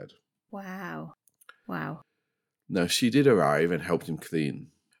who was dead. Wow. Now, she did arrive and helped him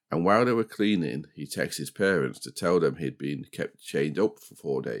clean. And while they were cleaning, he texted his parents to tell them he'd been kept chained up for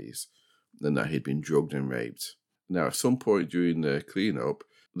 4 days and that he'd been drugged and raped. Now, at some point during the cleanup,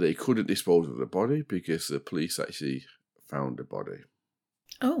 they couldn't dispose of the body because the police actually found the body.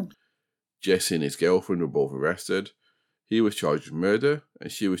 Oh. Jesse and his girlfriend were both arrested. He was charged with murder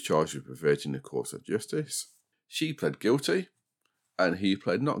and she was charged with perverting the course of justice. She pled guilty and he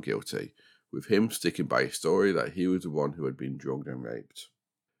pled not guilty, with him sticking by his story that he was the one who had been drugged and raped.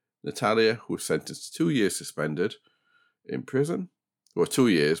 Natalia was sentenced to 2 years suspended in prison. Well, 2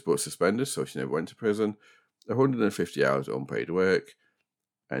 years, but suspended, so she never went to prison. 150 hours unpaid work.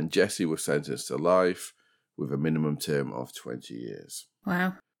 And Jesse was sentenced to life with a minimum term of 20 years.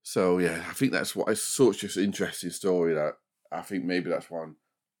 Wow. So, yeah, I think that's what is such an interesting story that I think maybe that's one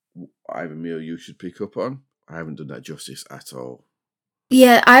either me or you should pick up on. I haven't done that justice at all.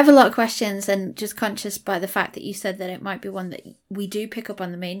 Yeah, I have a lot of questions, and just conscious by the fact that you said that it might be one that we do pick up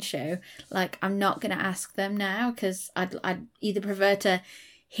on the main show. Like, I'm not going to ask them now because I'd either prefer to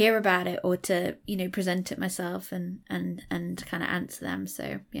hear about it or to, you know, present it myself and kind of answer them.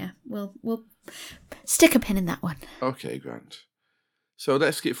 So yeah, we'll stick a pin in that one. Okay, Grant. So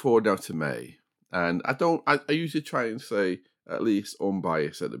let's skip forward now to May. And I usually try and say at least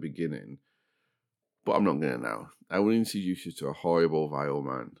unbiased at the beginning, but I'm not going to now. I will introduce you to a horrible, vile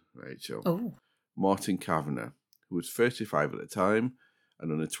man, Rachel. Oh. Martin Kavanagh, who was 35 at the time,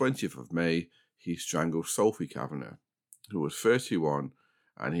 and on the 20th of May, he strangled Sophie Kavanagh, who was 31,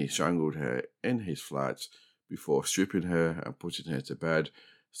 and he strangled her in his flat before stripping her and putting her to bed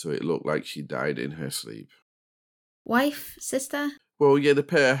so it looked like she died in her sleep. Wife, sister? Well, yeah, the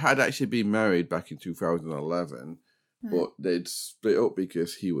pair had actually been married back in 2011, but they'd split up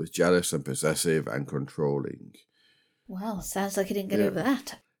because he was jealous and possessive and controlling. Well, sounds like he didn't get over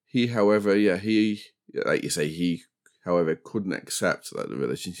that. He, however, like you say, he, however, couldn't accept that the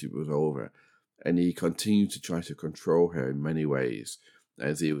relationship was over, and he continued to try to control her in many ways,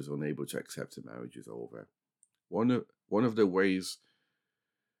 as he was unable to accept the marriage was over. One of the ways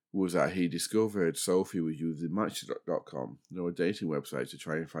was that he discovered Sophie was using Match.com, a dating website, to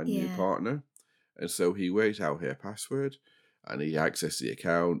try and find a new partner, and so he worked out her password, and he accessed the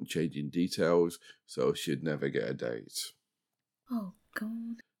account, changing details so she'd never get a date. Oh,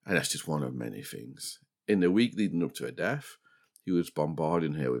 God. And that's just one of many things. In the week leading up to her death, he was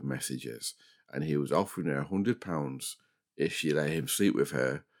bombarding her with messages, and he was offering her £100 if she let him sleep with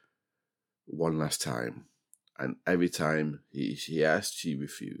her one last time. And every time he asked, she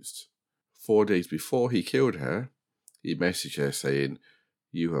refused. 4 days before he killed her, he messaged her saying,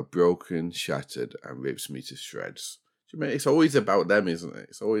 "You have broken, shattered, and ripped me to shreds." It's always about them, isn't it?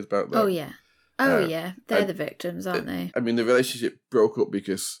 It's always about them. Oh, yeah. Yeah. They're the victims, aren't they? I mean, the relationship broke up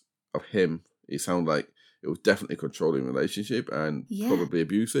because of him. It sounded like it was definitely a controlling relationship and probably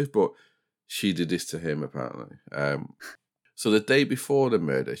abusive, but she did this to him, apparently. So the day before the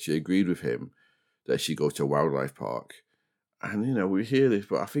murder, she agreed with him that she'd go to a wildlife park. And, we hear this,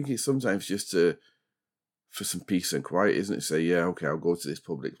 but I think it's sometimes just for some peace and quiet, isn't it? Say, yeah, okay, I'll go to this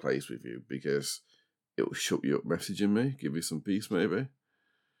public place with you because it will shut you up messaging me, give you some peace maybe.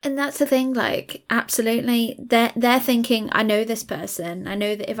 And that's the thing, like, absolutely. They're thinking, I know this person. I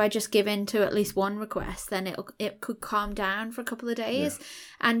know that if I just give in to at least one request, then it could calm down for a couple of days. Yeah.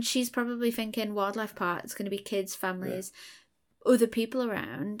 And she's probably thinking wildlife park, it's going to be kids, families, other people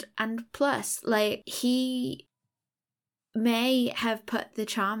around. And plus, like, he may have put the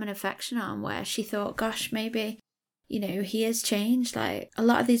charm and affection on where she thought, gosh, maybe, he has changed. Like, a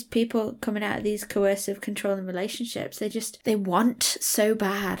lot of these people coming out of these coercive, controlling relationships, they want so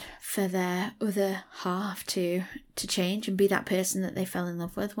bad for their other half to change and be that person that they fell in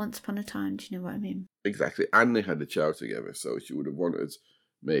love with once upon a time. Do you know what I mean? Exactly. And they had a child together, so she would have wanted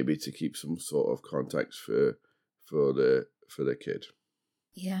maybe to keep some sort of context for the kid.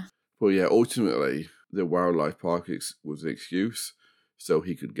 Yeah. But yeah, ultimately, the wildlife park was the excuse. So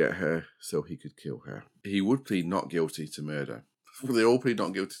he could get her, so he could kill her. He would plead not guilty to murder. They all plead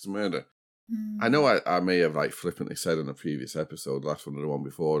not guilty to murder. I know I may have flippantly said in a previous episode, last one or the one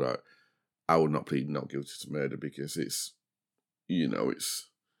before that, I would not plead not guilty to murder because it's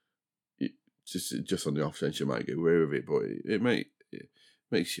just on the off chance you might get away with it. But it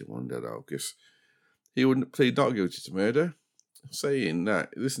makes you wonder though, because he wouldn't plead not guilty to murder, saying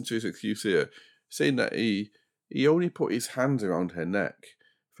that, listen to his excuse here, saying that he only put his hands around her neck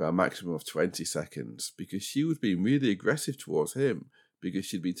for a maximum of 20 seconds because she was being really aggressive towards him because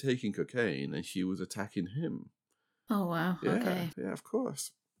she'd been taking cocaine and she was attacking him. Oh, wow. Yeah, okay. Yeah, of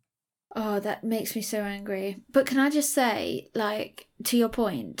course. Oh, that makes me so angry. But can I just say, like, to your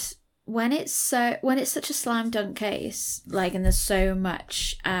point, when it's such a slam dunk case, like, and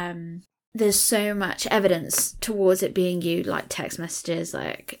there's so much evidence towards it being you, like text messages,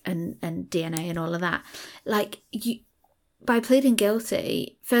 like, and DNA and all of that. Like, you, by pleading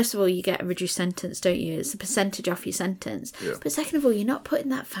guilty, first of all, you get a reduced sentence, don't you? It's a percentage off your sentence. Yeah. But second of all, you're not putting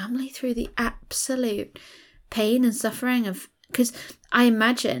that family through the absolute pain and suffering of, because I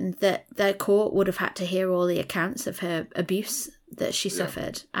imagine that the court would have had to hear all the accounts of her abuse that she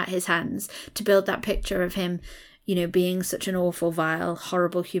suffered at his hands to build that picture of him, being such an awful, vile,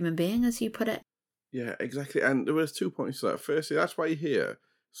 horrible human being, as you put it. Yeah, exactly. And there was 2 points to that. Firstly, that's why you hear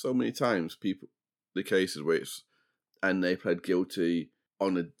so many times the cases where and they pled guilty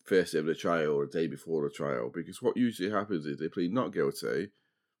on the first day of the trial or the day before the trial, because what usually happens is they plead not guilty,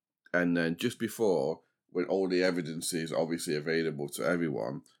 and then just before, when all the evidence is obviously available to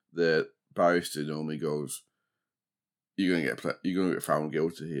everyone, the barrister normally goes, you're gonna get found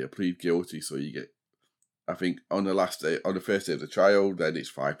guilty here. Plead guilty, so you get. I think on the first day of the trial, then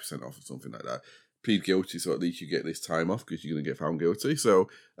it's 5% off or something like that. Plead guilty, so at least you get this time off because you're going to get found guilty. So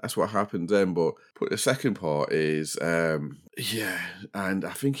that's what happened then. But the second part is, and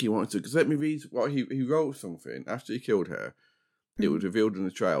I think he wanted to, because let me read what he wrote something after he killed her. It was revealed in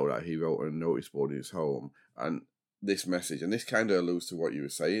the trial that he wrote on a notice board in his home, and this message, and this kind of alludes to what you were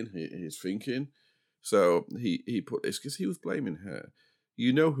saying, his thinking. So he put this because he was blaming her.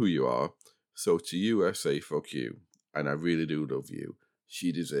 You know who you are, so to you I say fuck you, and I really do love you.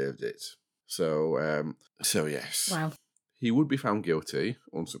 She deserved it. So yes. Wow. He would be found guilty,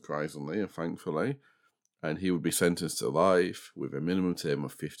 unsurprisingly and thankfully, and he would be sentenced to life with a minimum term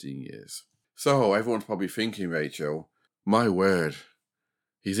of 15 years. So everyone's probably thinking, Rachel, my word,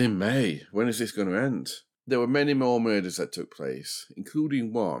 he's in May. When is this going to end? There were many more murders that took place,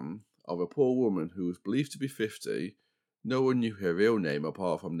 including one of a poor woman who was believed to be 50. No one knew her real name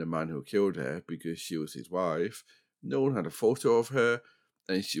apart from the man who killed her because she was his wife. No one had a photo of her,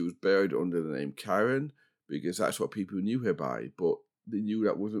 and she was buried under the name Karen because that's what people knew her by, but they knew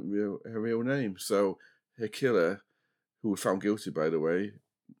that wasn't her real name. So her killer, who was found guilty, by the way,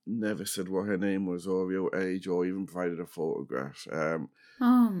 never said what her name was or real age or even provided a photograph.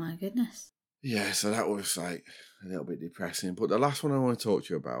 Oh my goodness. Yeah, so that was like a little bit depressing. But the last one I want to talk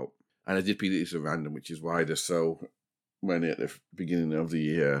to you about, and I did pick it as a random, which is why there's so many at the beginning of the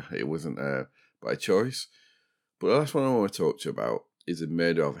year. It wasn't by choice. But the last one I want to talk to you about is the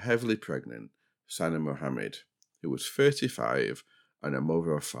murder of heavily pregnant Sana Mohammed, who was 35 and a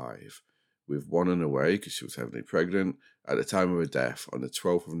mother of 5, with one on the way because she was heavily pregnant at the time of her death on the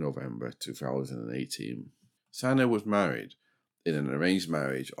 12th of November 2018. Sana was married in an arranged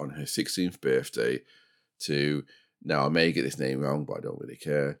marriage on her 16th birthday to, now I may get this name wrong, but I don't really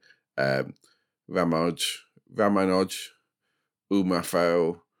care, Ramanoj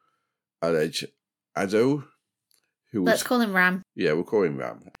Umafao Alej Ado. Let's call him Ram. Yeah, we'll call him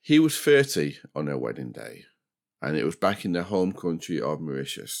Ram. He was 30 on their wedding day, and it was back in their home country of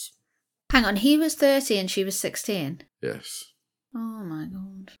Mauritius. Hang on, he was 30 and she was 16? Yes. Oh my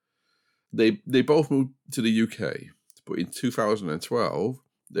God. They both moved to the UK, but in 2012,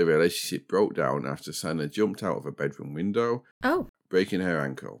 their relationship broke down after Sana jumped out of a bedroom window, breaking her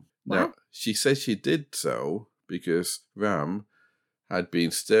ankle. Wow. Now, she said she did so because Ram had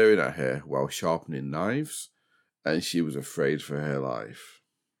been staring at her while sharpening knives, and she was afraid for her life.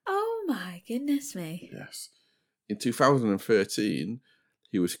 Oh my goodness me. Yes. In 2013,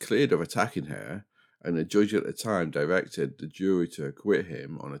 he was cleared of attacking her, and the judge at the time directed the jury to acquit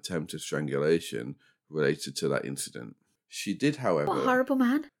him on attempted strangulation related to that incident. She did, however... What a horrible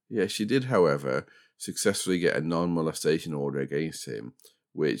man. Yeah, she did, however, successfully get a non-molestation order against him,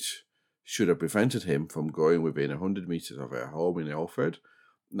 which should have prevented him from going within 100 metres of her home in Ilford.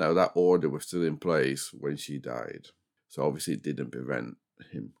 Now, that order was still in place when she died, so obviously it didn't prevent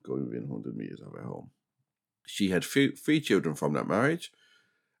him going within 100 metres of her home. She had three children from that marriage,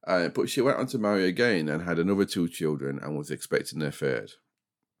 but she went on to marry again and had another 2 children and was expecting their third.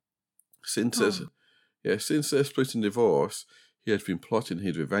 Since their split and divorce, he had been plotting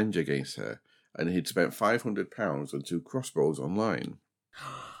his revenge against her, and he'd spent £500 on 2 crossbows online,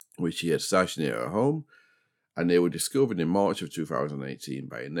 which he had stashed near her home, and they were discovered in March of 2018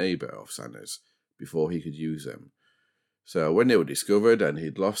 by a neighbour of Sana's before he could use them. So when they were discovered and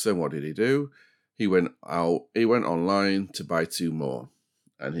he'd lost them, what did he do? He went online to buy 2 more,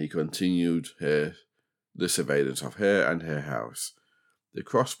 and he continued the surveillance of her and her house. The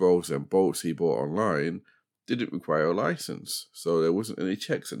crossbows and bolts he bought online didn't require a license, so there wasn't any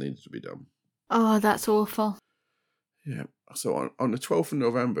checks that needed to be done. Oh, that's awful. Yeah, so on the 12th of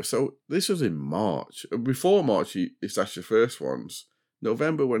November, so this was in March. Before March, he stashed the first ones.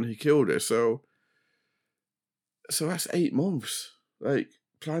 November when he killed her, so that's 8 months, like,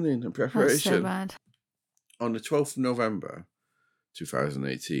 planning and preparation. That's so bad. On the 12th of November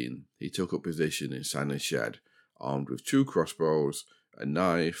 2018, he took up position in Sana's shed, armed with 2 crossbows, a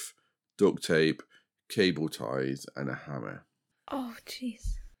knife, duct tape, cable ties, and a hammer. Oh,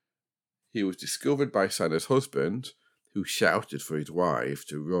 jeez. He was discovered by Sana's husband, who shouted for his wife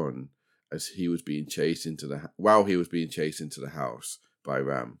to run as he was being chased while he was being chased into the house by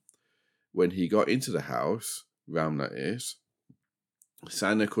Ram. When he got into the house, Ram that is,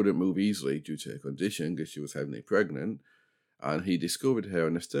 Sana couldn't move easily due to her condition because she was heavily pregnant, and he discovered her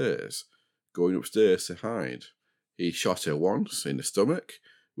on the stairs, going upstairs to hide. He shot her once in the stomach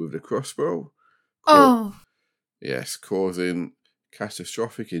with the crossbow. Yes, causing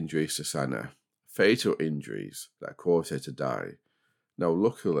catastrophic injuries to Sana. Fatal injuries that caused her to die. Now,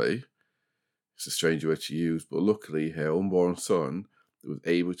 luckily, It's a strange word to use, but luckily her unborn son was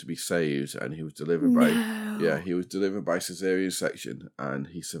able to be saved, and he was delivered by cesarean section, and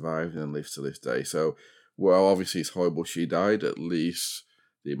he survived and lives to this day. So, well, obviously it's horrible she died. At least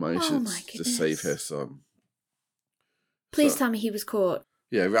they managed to save her son. Please tell me he was caught.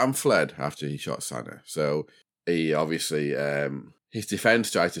 Yeah, Ram fled after he shot Sana. So he obviously, his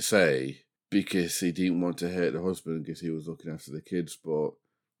defense tried to say because he didn't want to hurt the husband because he was looking after the kids, but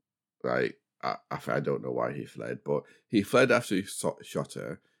like. I don't know why he fled, but he fled after he shot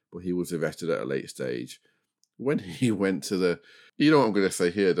her, but he was arrested at a late stage. When he went to the... You know what I'm going to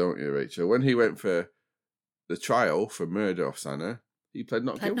say here, don't you, Rachel? When he went for the trial for murder of Sana, he pled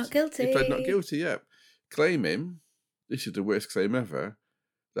not guilty. He pled not guilty, yeah. Claiming, this is the worst claim ever,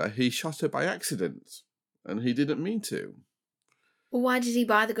 that he shot her by accident, and he didn't mean to. Well, why did he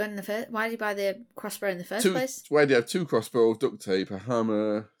buy the gun in the first... Why did he buy the crossbow in the first place? Why did he have 2 crossbows, duct tape, a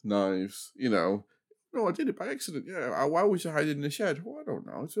hammer, knives, you know? No, I did it by accident, yeah. Why was you hiding in the shed? Well, I don't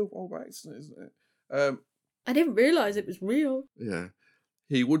know. It's all by accident, isn't it? I didn't realise it was real. Yeah.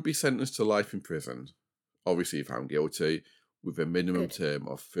 He would be sentenced to life in prison, obviously found guilty, with a minimum term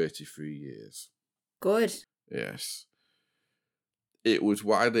of 33 years. Good. Yes. It was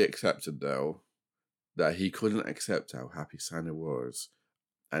widely accepted, though, that he couldn't accept how happy Sana was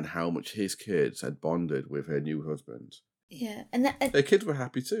and how much his kids had bonded with her new husband. Yeah, and their kids were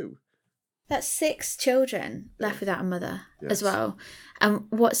happy too. That's 6 children left without a mother as well. And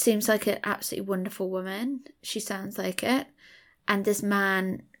what seems like an absolutely wonderful woman, she sounds like it. And this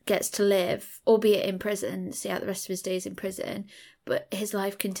man gets to live, albeit in prison, see out the rest of his days in prison, but his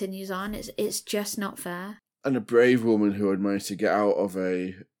life continues on. It's just not fair. And a brave woman who had managed to get out of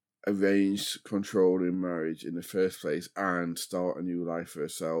a arranged, controlling marriage in the first place and start a new life for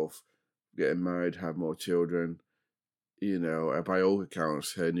herself, getting married, have more children. You know, by all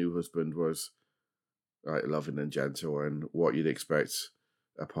accounts, her new husband was like loving and gentle and what you'd expect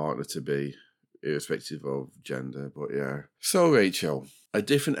a partner to be, irrespective of gender. But yeah. So Rachel, a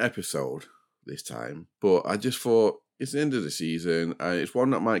different episode this time, but I just thought it's the end of the season and it's one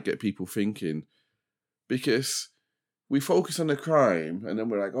that might get people thinking, because we focus on the crime and then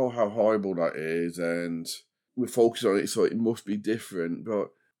we're like, oh, how horrible that is, and we focus on it so it must be different, but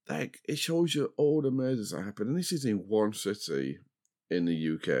like it shows you all the murders that happen, and this is in one city in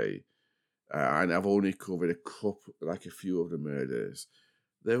the UK, and I've only covered a few of the murders.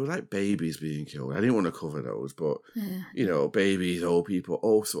 There were like babies being killed. I didn't want to cover those, but you know, babies, old people,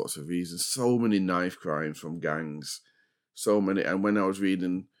 all sorts of reasons. So many knife crimes from gangs, so many. And when I was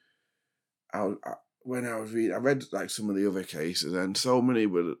reading, I read like some of the other cases, and so many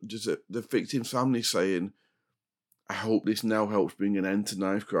were just the victims' families saying, "I hope this now helps bring an end to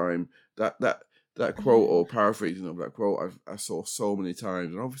knife crime." That quote, or paraphrasing of that quote, I saw so many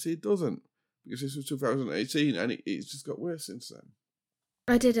times, and obviously it doesn't, because this was 2018, and it's just got worse since then.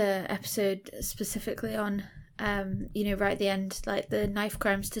 I did an episode specifically on, right at the end, like the knife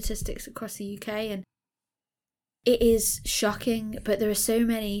crime statistics across the UK, and it is shocking, but there are so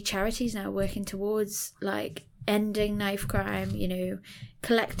many charities now working towards like ending knife crime,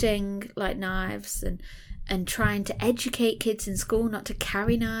 collecting like knives and trying to educate kids in school not to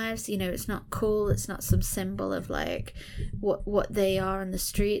carry knives. It's not cool. It's not some symbol of like what they are on the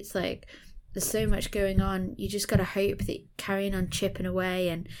streets. Like there's so much going on. You just got to hope that carrying on chipping away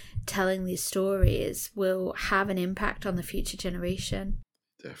and telling these stories will have an impact on the future generation.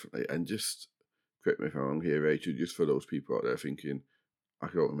 Definitely. And just correct me if I'm wrong here, Rachel, just for those people out there thinking, I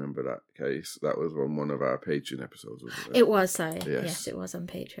don't remember that case. That was on one of our Patreon episodes, wasn't it? It was, sorry. Yes, it was on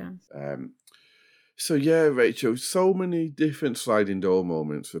Patreon. So yeah, Rachel, so many different sliding door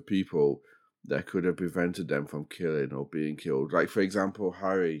moments for people that could have prevented them from killing or being killed. Like, for example,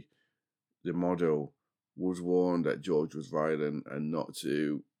 Harry, the model, was warned that George was violent and not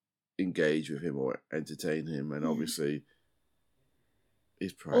to engage with him or entertain him. And obviously,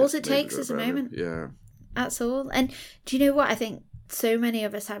 his pride. All it takes is a moment. Yeah. That's all. And do you know what? I think so many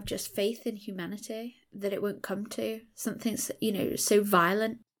of us have just faith in humanity that it won't come to something, so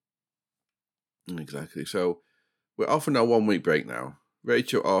violent. Exactly. So we're off on our 1 week break now.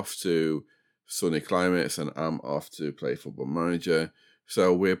 Rachel off to sunny climates and I'm off to play Football Manager.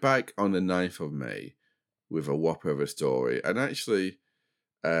 So we're back on the 9th of May with a whopper of a story. And actually,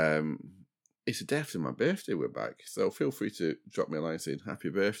 it's definitely my birthday we're back. So feel free to drop me a line saying happy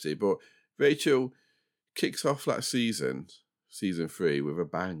birthday. But Rachel kicks off that season 3, with a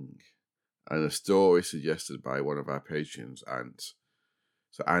bang. And a story suggested by one of our patrons, Ant.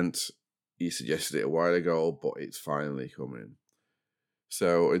 So Ant, he suggested it a while ago, but it's finally coming.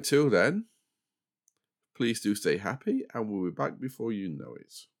 So until then, please do stay happy, and we'll be back before you know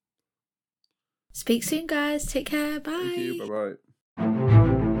it. Speak soon, guys. Take care. Bye. Thank you. Bye-bye.